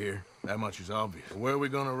stay here. That much is obvious. Where are we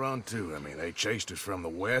gonna run to? I mean, they chased us from the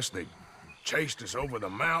west. They chased us over the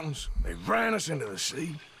mountains. They ran us into the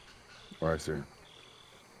sea. Arthur,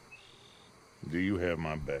 do you have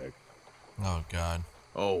my back? Oh, God.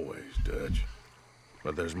 Always, Dutch.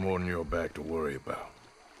 But there's more than your back to worry about.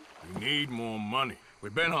 We need more money.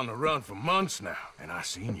 We've been on the run for months now, and I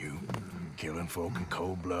seen you killing folk in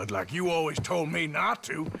cold blood like you always told me not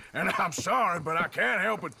to. And I'm sorry, but I can't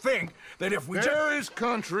help but think that if we There is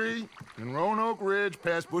country in Roanoke Ridge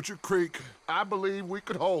past Butcher Creek I believe we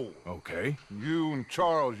could hold. Okay. You and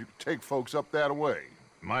Charles, you could take folks up that way.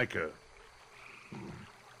 Micah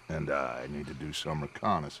and I need to do some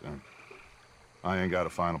reconnaissance. I ain't got a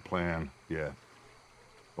final plan yet.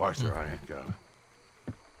 Arthur, I ain't got it.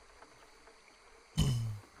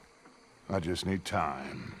 I just need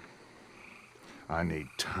time. I need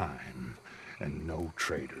time and no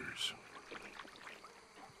traitors.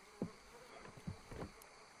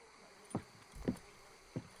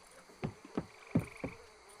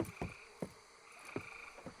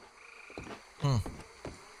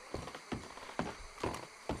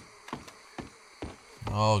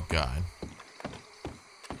 Oh, God.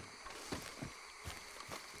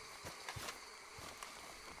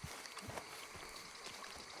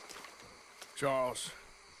 Charles,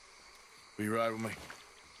 be right with me.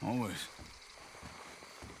 Always.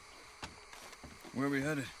 Where are we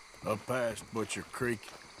headed? Up past Butcher Creek.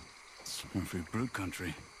 Smurfy Brute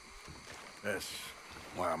Country. That's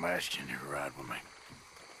why I'm asking you to ride with me.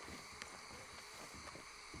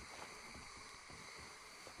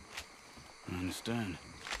 I understand.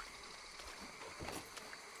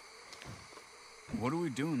 What are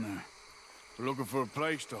we doing there? We're looking for a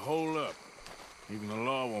place to hole up. Even the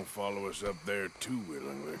law won't follow us up there too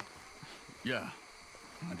willingly. Yeah.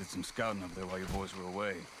 I did some scouting up there while your boys were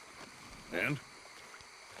away. And?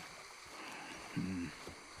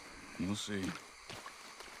 You'll see.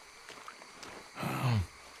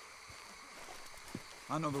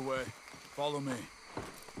 I know the way. Follow me.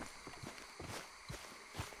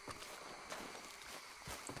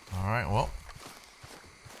 All right, well.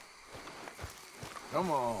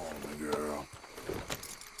 Come on, girl.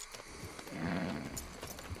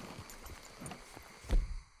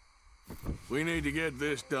 We need to get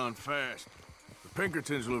this done fast. The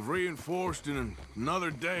Pinkertons will have reinforced in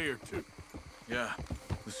another day or two. Yeah.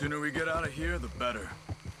 The The sooner we get out of here, the better.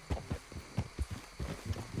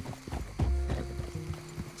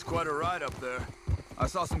 It's quite a ride up there. I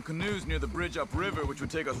saw some canoes near the bridge upriver, which would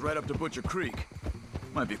take us right up to Butcher Creek.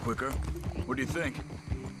 Might be quicker. What do you think?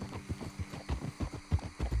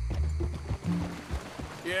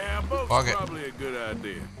 Yeah, boat's probably a good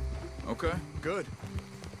idea. Okay, good.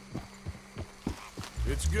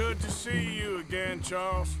 It's good to see you again,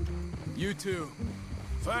 Charles. You too.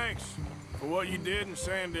 Thanks for what you did in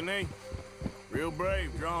Saint Denis. Real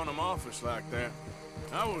brave drawing them off us like that.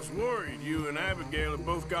 I was worried you and Abigail had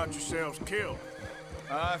both got yourselves killed.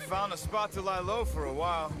 I found a spot to lie low for a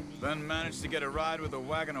while, then managed to get a ride with a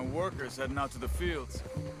wagon of workers heading out to the fields.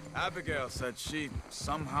 Abigail said she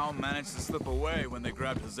somehow managed to slip away when they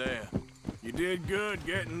grabbed Hosea. You did good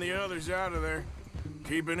getting the others out of there.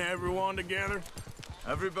 Keeping everyone together.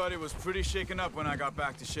 Everybody was pretty shaken up when I got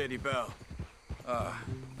back to Shady Belle.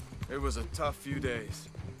 It was a tough few days.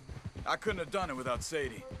 I couldn't have done it without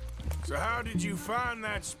Sadie. So how did you find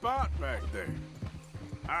that spot back there?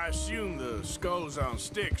 I assume the skulls on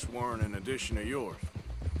sticks weren't an addition of yours.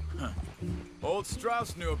 Old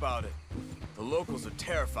Strauss knew about it. The locals are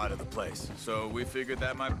terrified of the place, so we figured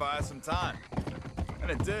that might buy us some time. And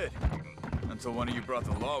it did. Until one of you brought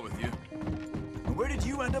the law with you. Where did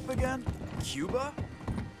you end up again? Cuba?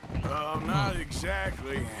 Oh, not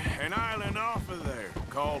exactly. An island off of there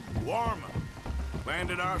called Warma.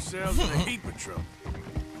 Landed ourselves in a heap of trouble.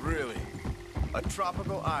 Really? A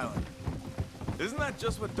tropical island? Isn't that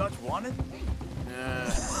just what Dutch wanted?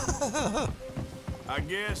 I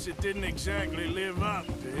guess it didn't exactly live up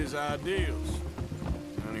to his ideals.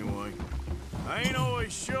 Anyway, I ain't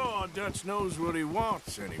always sure Dutch knows what he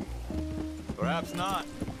wants anymore. Perhaps not,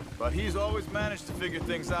 but he's always managed to figure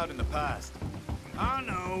things out in the past. I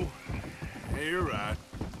know. Yeah, you're right.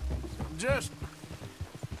 Just...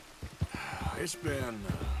 It's been...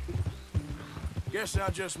 Guess I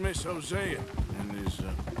just miss Hosea and his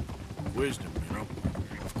wisdom, you know?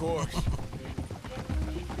 Of course.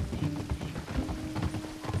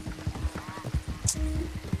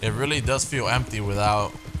 It really does feel empty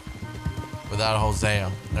without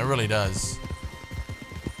Hosea. It really does.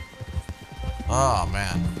 Oh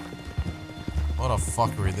man, what a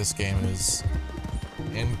fuckery this game is.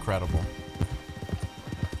 Incredible.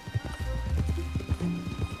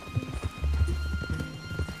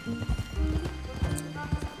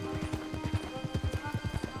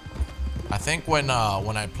 I think when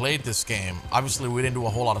I played this game, obviously we didn't do a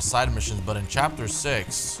whole lot of side missions, but in chapter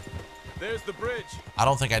 6, there's the bridge. I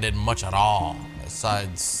don't think I did much at all,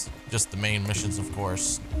 besides just the main missions, of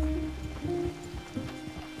course.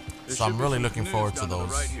 So I'm really looking forward to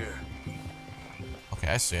those. Okay,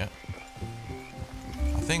 I see it.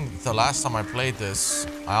 I think the last time I played this,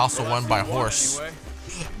 I also went by horse,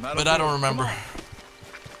 but I don't remember.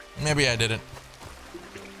 Maybe I didn't.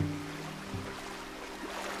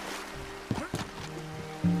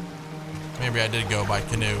 Maybe I did go by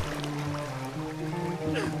canoe.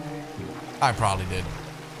 I probably did.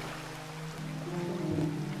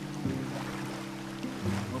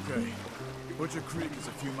 Okay, Butcher Creek is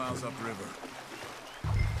a few miles upriver.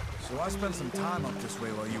 So I spent some time up this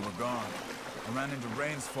way while you were gone. I ran into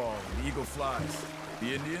Rains Fall, the Eagle Flies,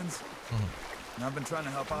 the Indians, and I've been trying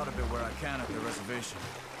to help out a bit where I can at the reservation.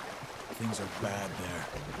 Things are bad there.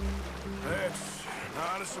 That's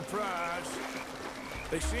not a surprise.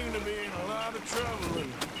 They seem to be in a lot of trouble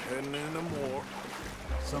and heading into more.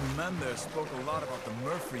 Some men there spoke a lot about the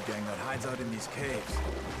Murphy gang that hides out in these caves.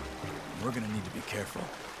 We're gonna need to be careful.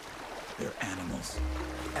 They're animals.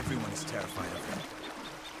 Everyone is terrified of them.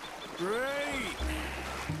 Great!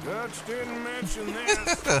 Dutch didn't mention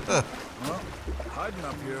this. Well, hiding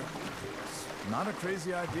up here, it's not a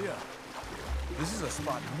crazy idea. This is a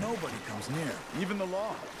spot nobody comes near, even the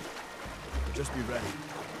law. Just be ready.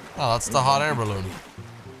 Oh, that's the hot air balloon.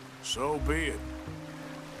 So be it.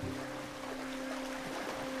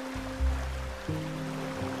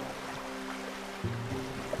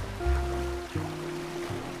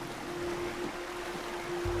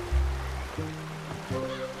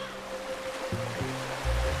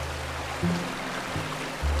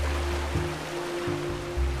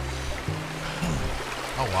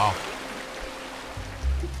 Oh, wow.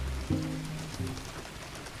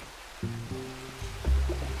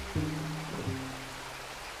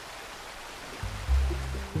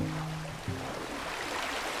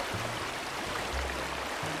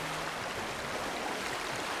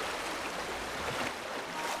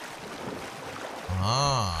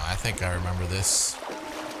 Ah, I think I remember this.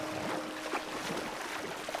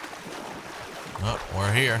 Oh,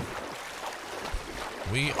 we're here.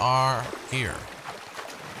 We are here.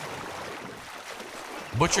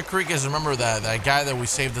 Butcher Creek is, remember that guy that we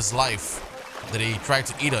saved his life, that he tried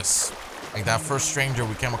to eat us, like that first stranger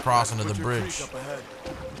we came across under the bridge. Creek up ahead.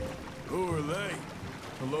 Who are they?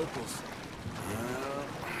 The locals.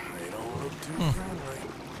 They don't look too friendly.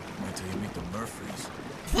 Wait till you meet the Murphys.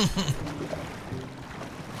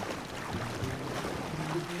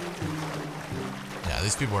 Yeah,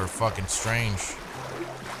 these people are fucking strange.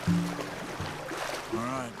 All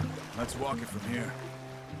right, let's walk it from here.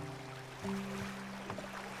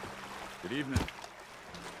 Good evening.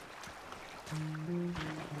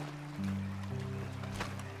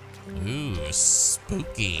 Ooh,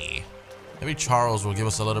 spooky. Maybe Charles will give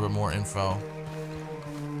us a little bit more info.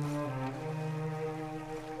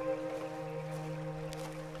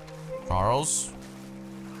 Charles?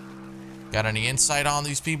 Got any insight on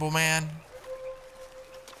these people, man?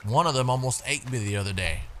 One of them almost ate me the other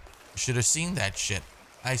day. You should have seen that shit.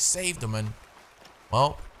 I saved him and,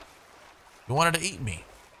 well, he wanted to eat me.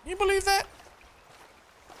 Can you believe that?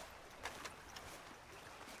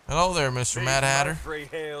 Hello there, Mr. Mad Hatter. Free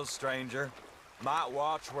hills, stranger. Might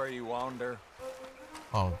watch where you wander.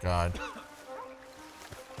 Oh, God.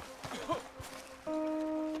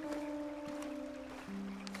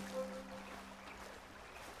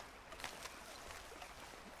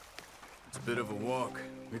 It's a bit of a walk.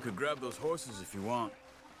 We could grab those horses if you want.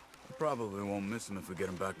 We probably won't miss them if we get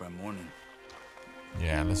them back by morning.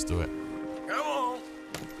 Yeah, let's do it. Come on.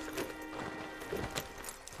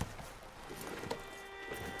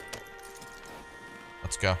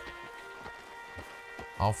 Let's go.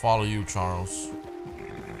 I'll follow you, Charles.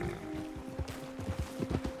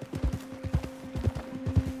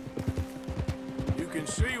 You can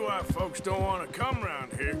see why folks don't want to come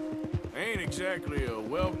around here. Ain't exactly a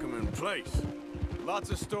welcoming place.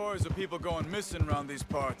 Lots of stories of people going missing around these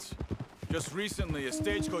parts. Just recently, a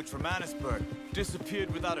stagecoach from Annisburg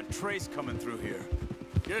disappeared without a trace coming through here.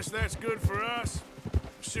 Guess that's good for us.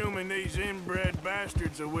 Assuming these inbred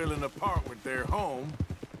bastards are willing to part with their home,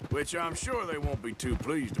 which I'm sure they won't be too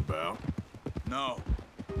pleased about. No,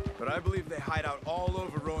 but I believe they hide out all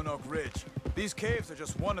over Roanoke Ridge. These caves are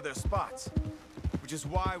just one of their spots, which is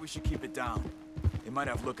why we should keep it down. They might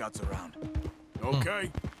have lookouts around.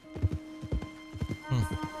 Okay.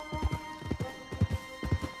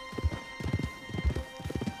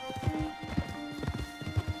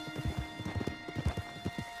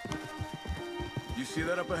 You see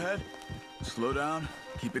that up ahead? Slow down,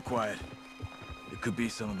 keep it quiet. It could be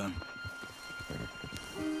some of them.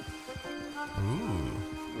 Ooh.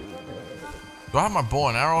 Do I have my bow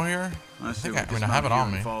and arrow here? I think I have it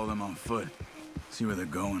on me. Follow them on foot. See where they're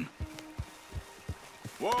going.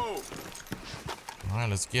 Whoa! All right,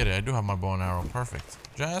 let's get it. I do have my bow and arrow. Perfect.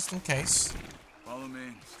 Just in case. Follow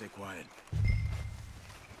me. Stay quiet.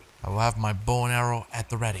 I will have my bow and arrow at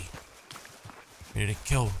the ready. Ready to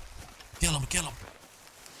kill. Kill him, kill him.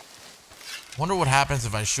 Wonder what happens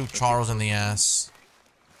if I shoot Charles in the ass.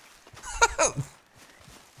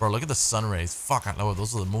 Bro, look at the sun rays. Fuck, I know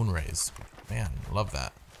those are the moon rays. Man, love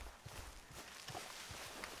that.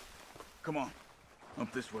 Come on.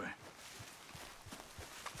 Up this way.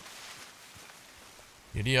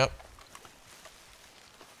 Giddy up.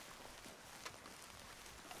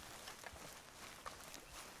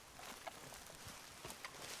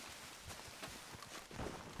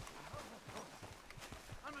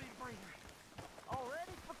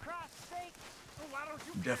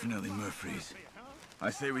 Definitely Murphys. I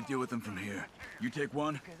say we deal with them from here. You take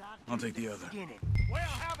one, I'll take the other. Well,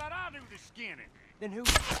 how about I do the skinning? Then who?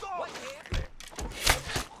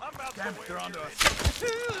 Damn it, they're onto us.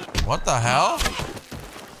 What the hell?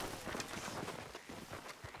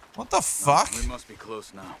 What the fuck? We must be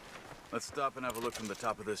close now. Let's stop and have a look from the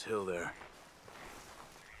top of this hill there.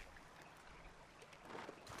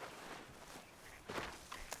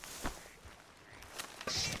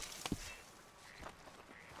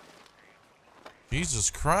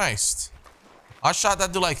 Jesus Christ. I shot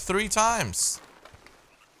that dude like 3 times.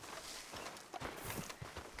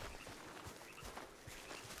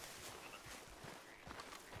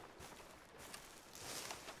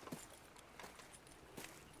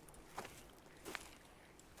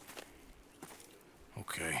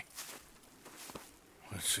 Okay.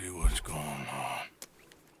 Let's see what's going on.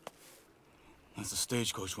 That's the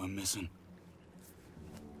stagecoach went missing.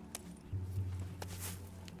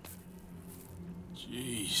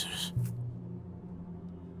 Jesus.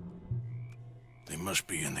 They must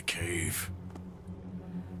be in the cave.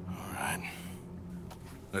 All right.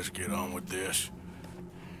 Let's get on with this.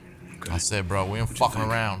 I said, bro, we ain't fucking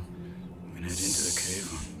around. We can head into the cave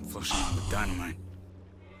and flush them with dynamite.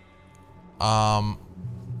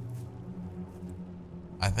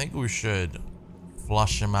 I think we should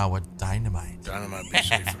Flush him out with dynamite. Dynamite be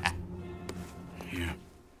safer. Yeah.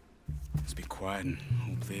 Let's be quiet and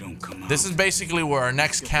hope they don't come out. This is basically where our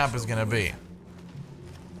next camp is gonna be.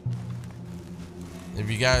 If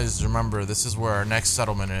you guys remember, this is where our next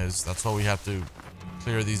settlement is. That's why we have to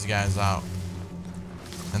clear these guys out.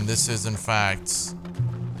 And this is, in fact...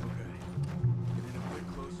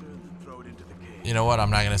 You know what? I'm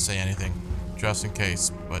not gonna say anything. Just in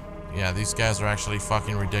case. But, yeah, these guys are actually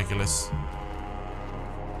fucking ridiculous.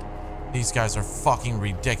 These guys are fucking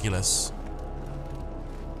ridiculous.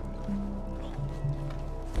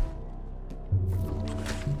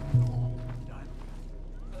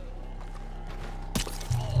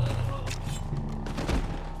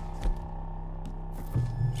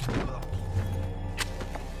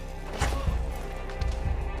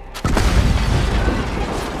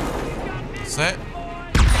 That's it.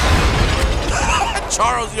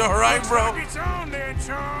 Charles, you alright, bro? It's on there,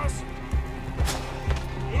 Charles.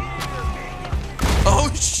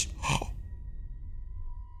 Oh,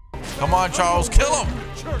 come on, Charles. Kill him.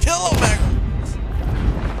 Kill him, man.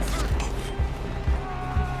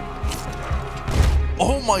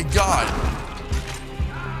 Oh, my God.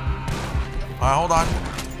 All right, hold on.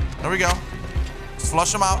 There we go. Just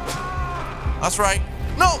flush him out. That's right.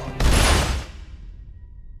 No.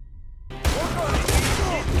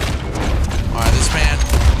 All right,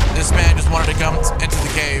 this man just wanted to come into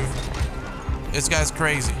the cave. This guy's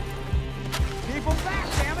crazy. Keep them back,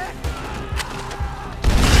 damn it!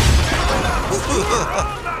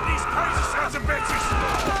 Not these crazy sons of bitches.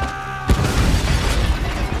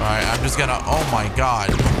 All right, I'm just gonna. Oh my God!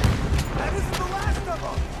 That isn't the last of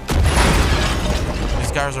them.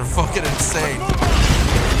 These guys are fucking insane.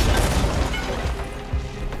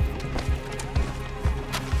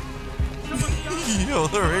 Yo,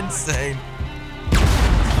 they're insane.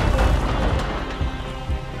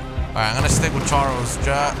 All right, I'm gonna stick with Charles.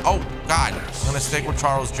 Oh God, I'm gonna stick with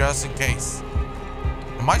Charles just in case.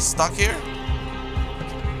 Am I stuck here?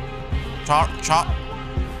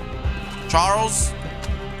 Charles?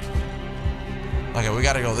 Okay, we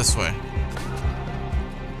gotta go this way.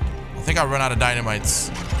 I think I run out of dynamites.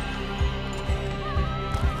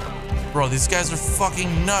 Bro, these guys are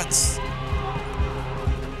fucking nuts.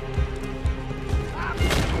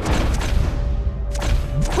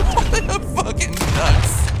 They're fucking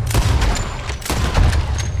nuts.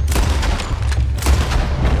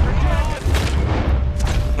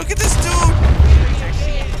 Look at this dude.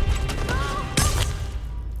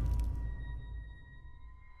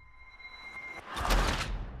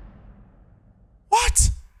 What?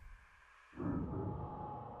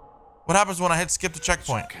 What happens when I hit skip the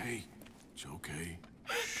checkpoint? It's okay. It's okay.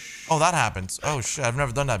 Oh, that happens. Oh shit, I've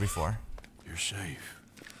never done that before. You're safe.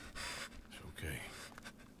 It's okay.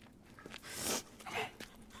 Come on.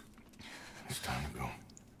 It's time to go.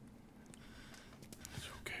 It's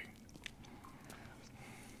okay.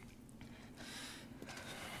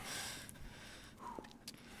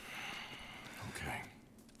 Okay.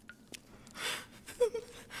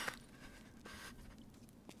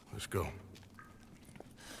 Let's go.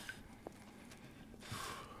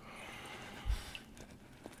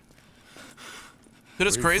 Dude,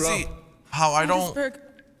 it's crazy how I don't... What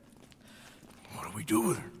do we do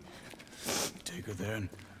with her? Take her there and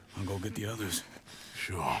I'll go get the others.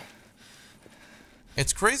 Sure.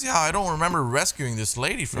 It's crazy how I don't remember rescuing this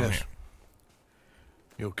lady from here.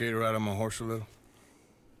 You okay to ride on my horse a little?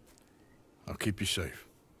 I'll keep you safe.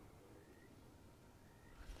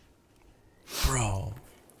 Bro.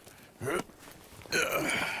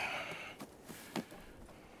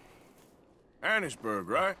 Annisburg,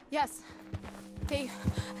 right? Yes.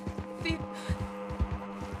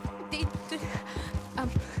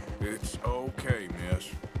 It's okay, miss.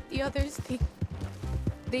 The others,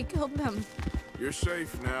 they killed them. You're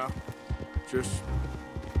safe now. Just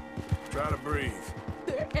try to breathe.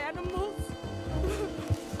 They're animals.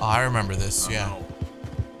 Oh, I remember this, yeah.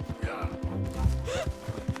 Yeah.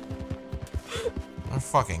 They're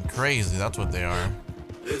fucking crazy, that's what they are.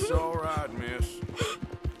 It's all right, miss.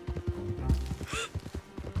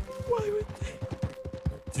 Why would they?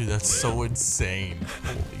 Dude, that's so insane.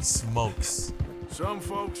 Holy smokes. Some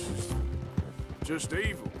folks is just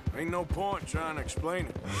evil. Ain't no point trying to explain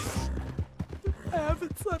it. I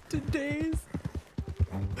haven't slept in days.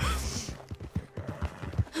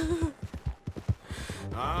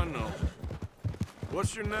 I know.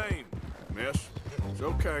 What's your name, miss? It's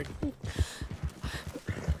okay.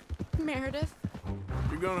 Meredith.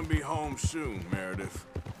 You're gonna be home soon, Meredith.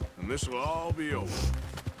 And this will all be over.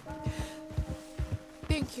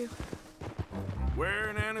 Thank you. Where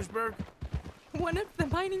in Annisburg? One of the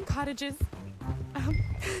mining cottages.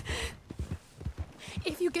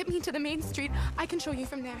 If you get me to the main street, I can show you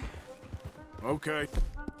from there. Okay.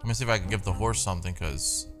 Let me see if I can give the horse something,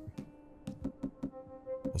 because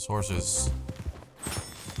this horse is...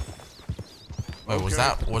 Wait,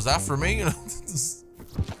 Okay. was that for me?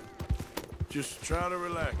 Just try to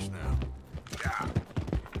relax now.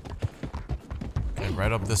 Okay,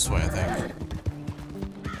 right up this way, I think.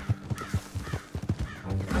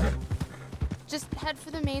 Just head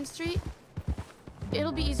for the main street.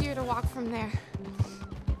 It'll be easier to walk from there.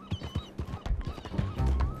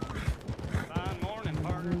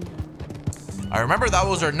 I remember that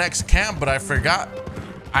was our next camp, but I forgot.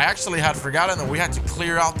 I actually had forgotten that we had to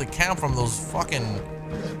clear out the camp from those fucking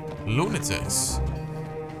lunatics.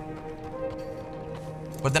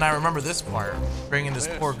 But then I remember this part, bringing this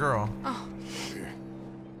poor girl. Oh.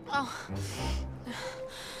 Oh.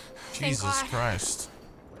 Jesus God. Christ.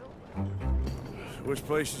 Which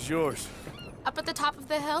place is yours? Up at the top of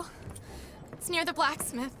the hill. It's near the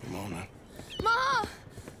blacksmith. Come on now. Ma!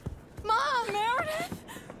 Ma! Meredith!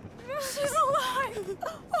 She's alive!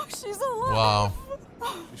 Oh, she's alive! Wow.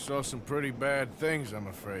 You saw some pretty bad things, I'm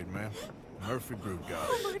afraid, ma'am. Murphy Brood got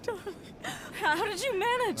Oh, it. my darling. How did you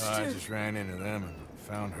manage I to? just ran into them and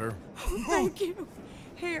found her. Oh, thank you.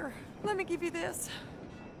 Here, let me give you this.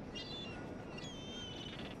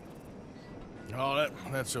 Oh,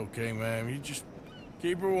 that's okay, ma'am. You just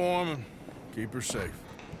keep her warm and keep her safe.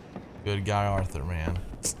 Good guy, Arthur, man.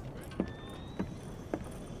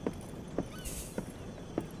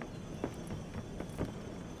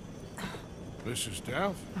 This is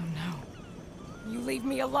Dowd. Oh, no. You leave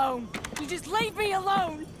me alone. You just leave me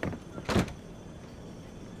alone.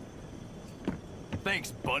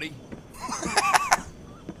 Thanks, buddy.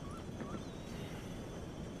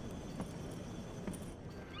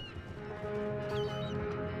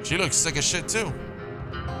 She looks sick as shit too.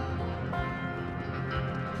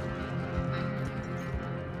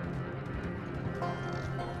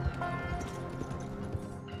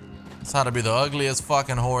 This had to be the ugliest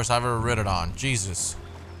fucking horse I've ever ridden on. Jesus.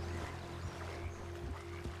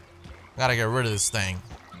 Gotta get rid of this thing.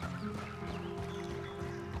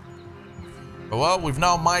 But well, we've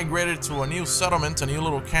now migrated to a new settlement, a new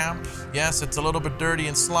little camp. Yes, it's a little bit dirty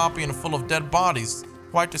and sloppy and full of dead bodies.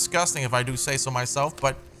 Quite disgusting if I do say so myself,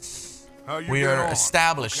 but How you we get are on?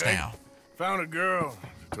 established Okay. now. Found a girl.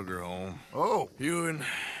 Took her home. Oh. You and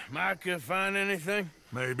Micah find anything?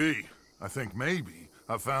 Maybe. I think maybe.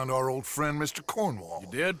 I found our old friend, Mr. Cornwall.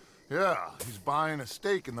 You did? Yeah, he's buying a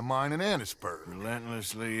stake in the mine in Annisburg.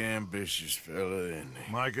 Relentlessly ambitious fella, isn't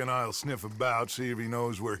he? Mike and I'll sniff about, see if he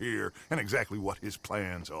knows we're here, and exactly what his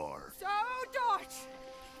plans are. So, Dutch,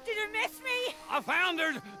 did you miss me? I found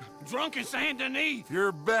her drunk in Saint Denis.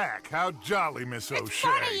 You're back. How jolly, Miss It's O'Shea.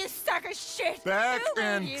 funny, you sack of shit. Back Who are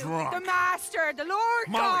and you? drunk. The Master, the Lord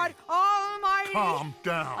Molly. God Almighty. Calm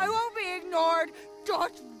down. I won't be ignored.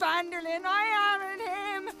 Dutch Vanderlyn, I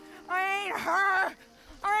am him. I ain't her.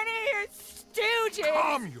 Or any of your stooges.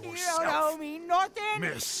 Calm You yourself. don't know me nothing.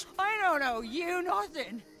 Miss. I don't know you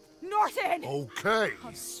nothing. Nothing. Okay.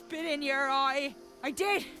 I'll spit in your eye. I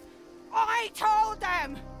did. I told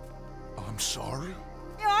them. I'm sorry?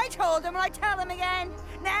 Yeah, I told them and I tell them again.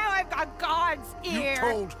 Now I've got God's ear. You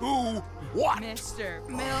told who what? Mr.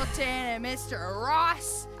 Milton and Mr.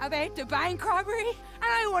 Ross about the bank robbery, and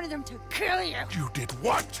I wanted them to kill you. You did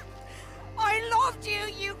what? I loved you,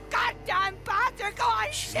 you goddamn bastard. Go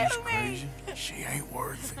on, shoot me. She ain't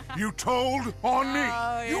worth it. You told on me.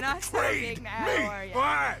 Oh, you're You not so betrayed big now, me. are you?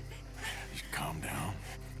 What? Just calm down.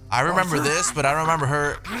 I remember this, but I don't remember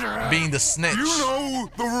her being the snitch. You know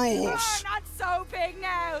the rules. Oh, not so big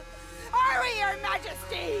now. Are we, Your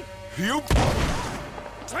Majesty? You.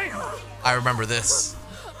 I remember this.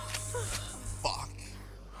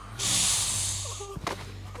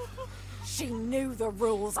 She knew the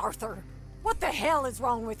rules, Arthur. What the hell is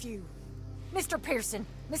wrong with you? Mr. Pearson,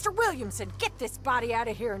 Mr. Williamson, get this body out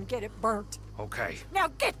of here and get it burnt. Okay. Now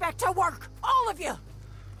get back to work, all of you!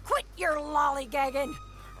 Quit your lollygagging!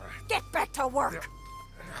 Get back to work!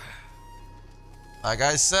 Like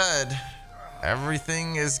I said,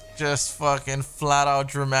 everything is just fucking flat out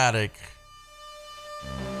dramatic.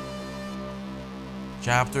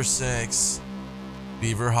 Chapter 6,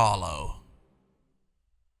 Beaver Hollow.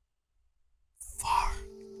 Fuck.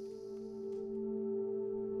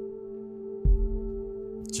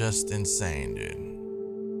 Just insane, dude.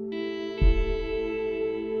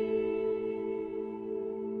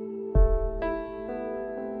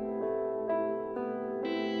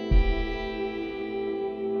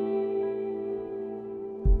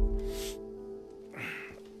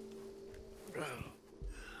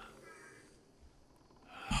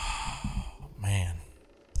 Man.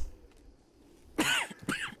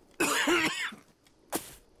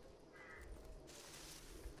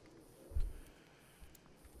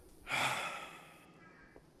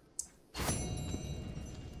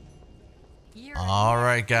 All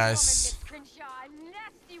right, guys.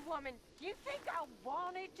 Nasty woman. You think I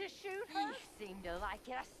wanted to shoot her? You seem to like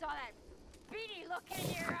it. I saw that beady look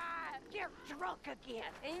in your eye. You're drunk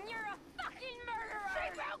again, and you're a fucking murderer. She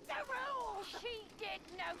broke the rules. She did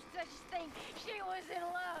no such thing. She was in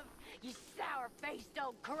love. You sour-faced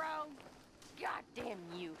old crow. Goddamn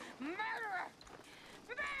you, murderer!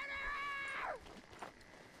 Murderer!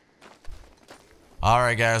 All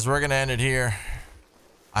right, guys, we're gonna end it here.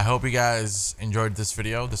 I hope you guys enjoyed this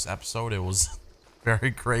video, this episode. It was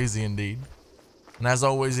very crazy indeed. And as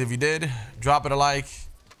always, if you did, drop it a like.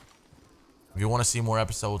 If you want to see more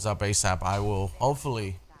episodes up ASAP, I will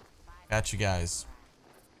hopefully catch you guys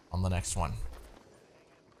on the next one.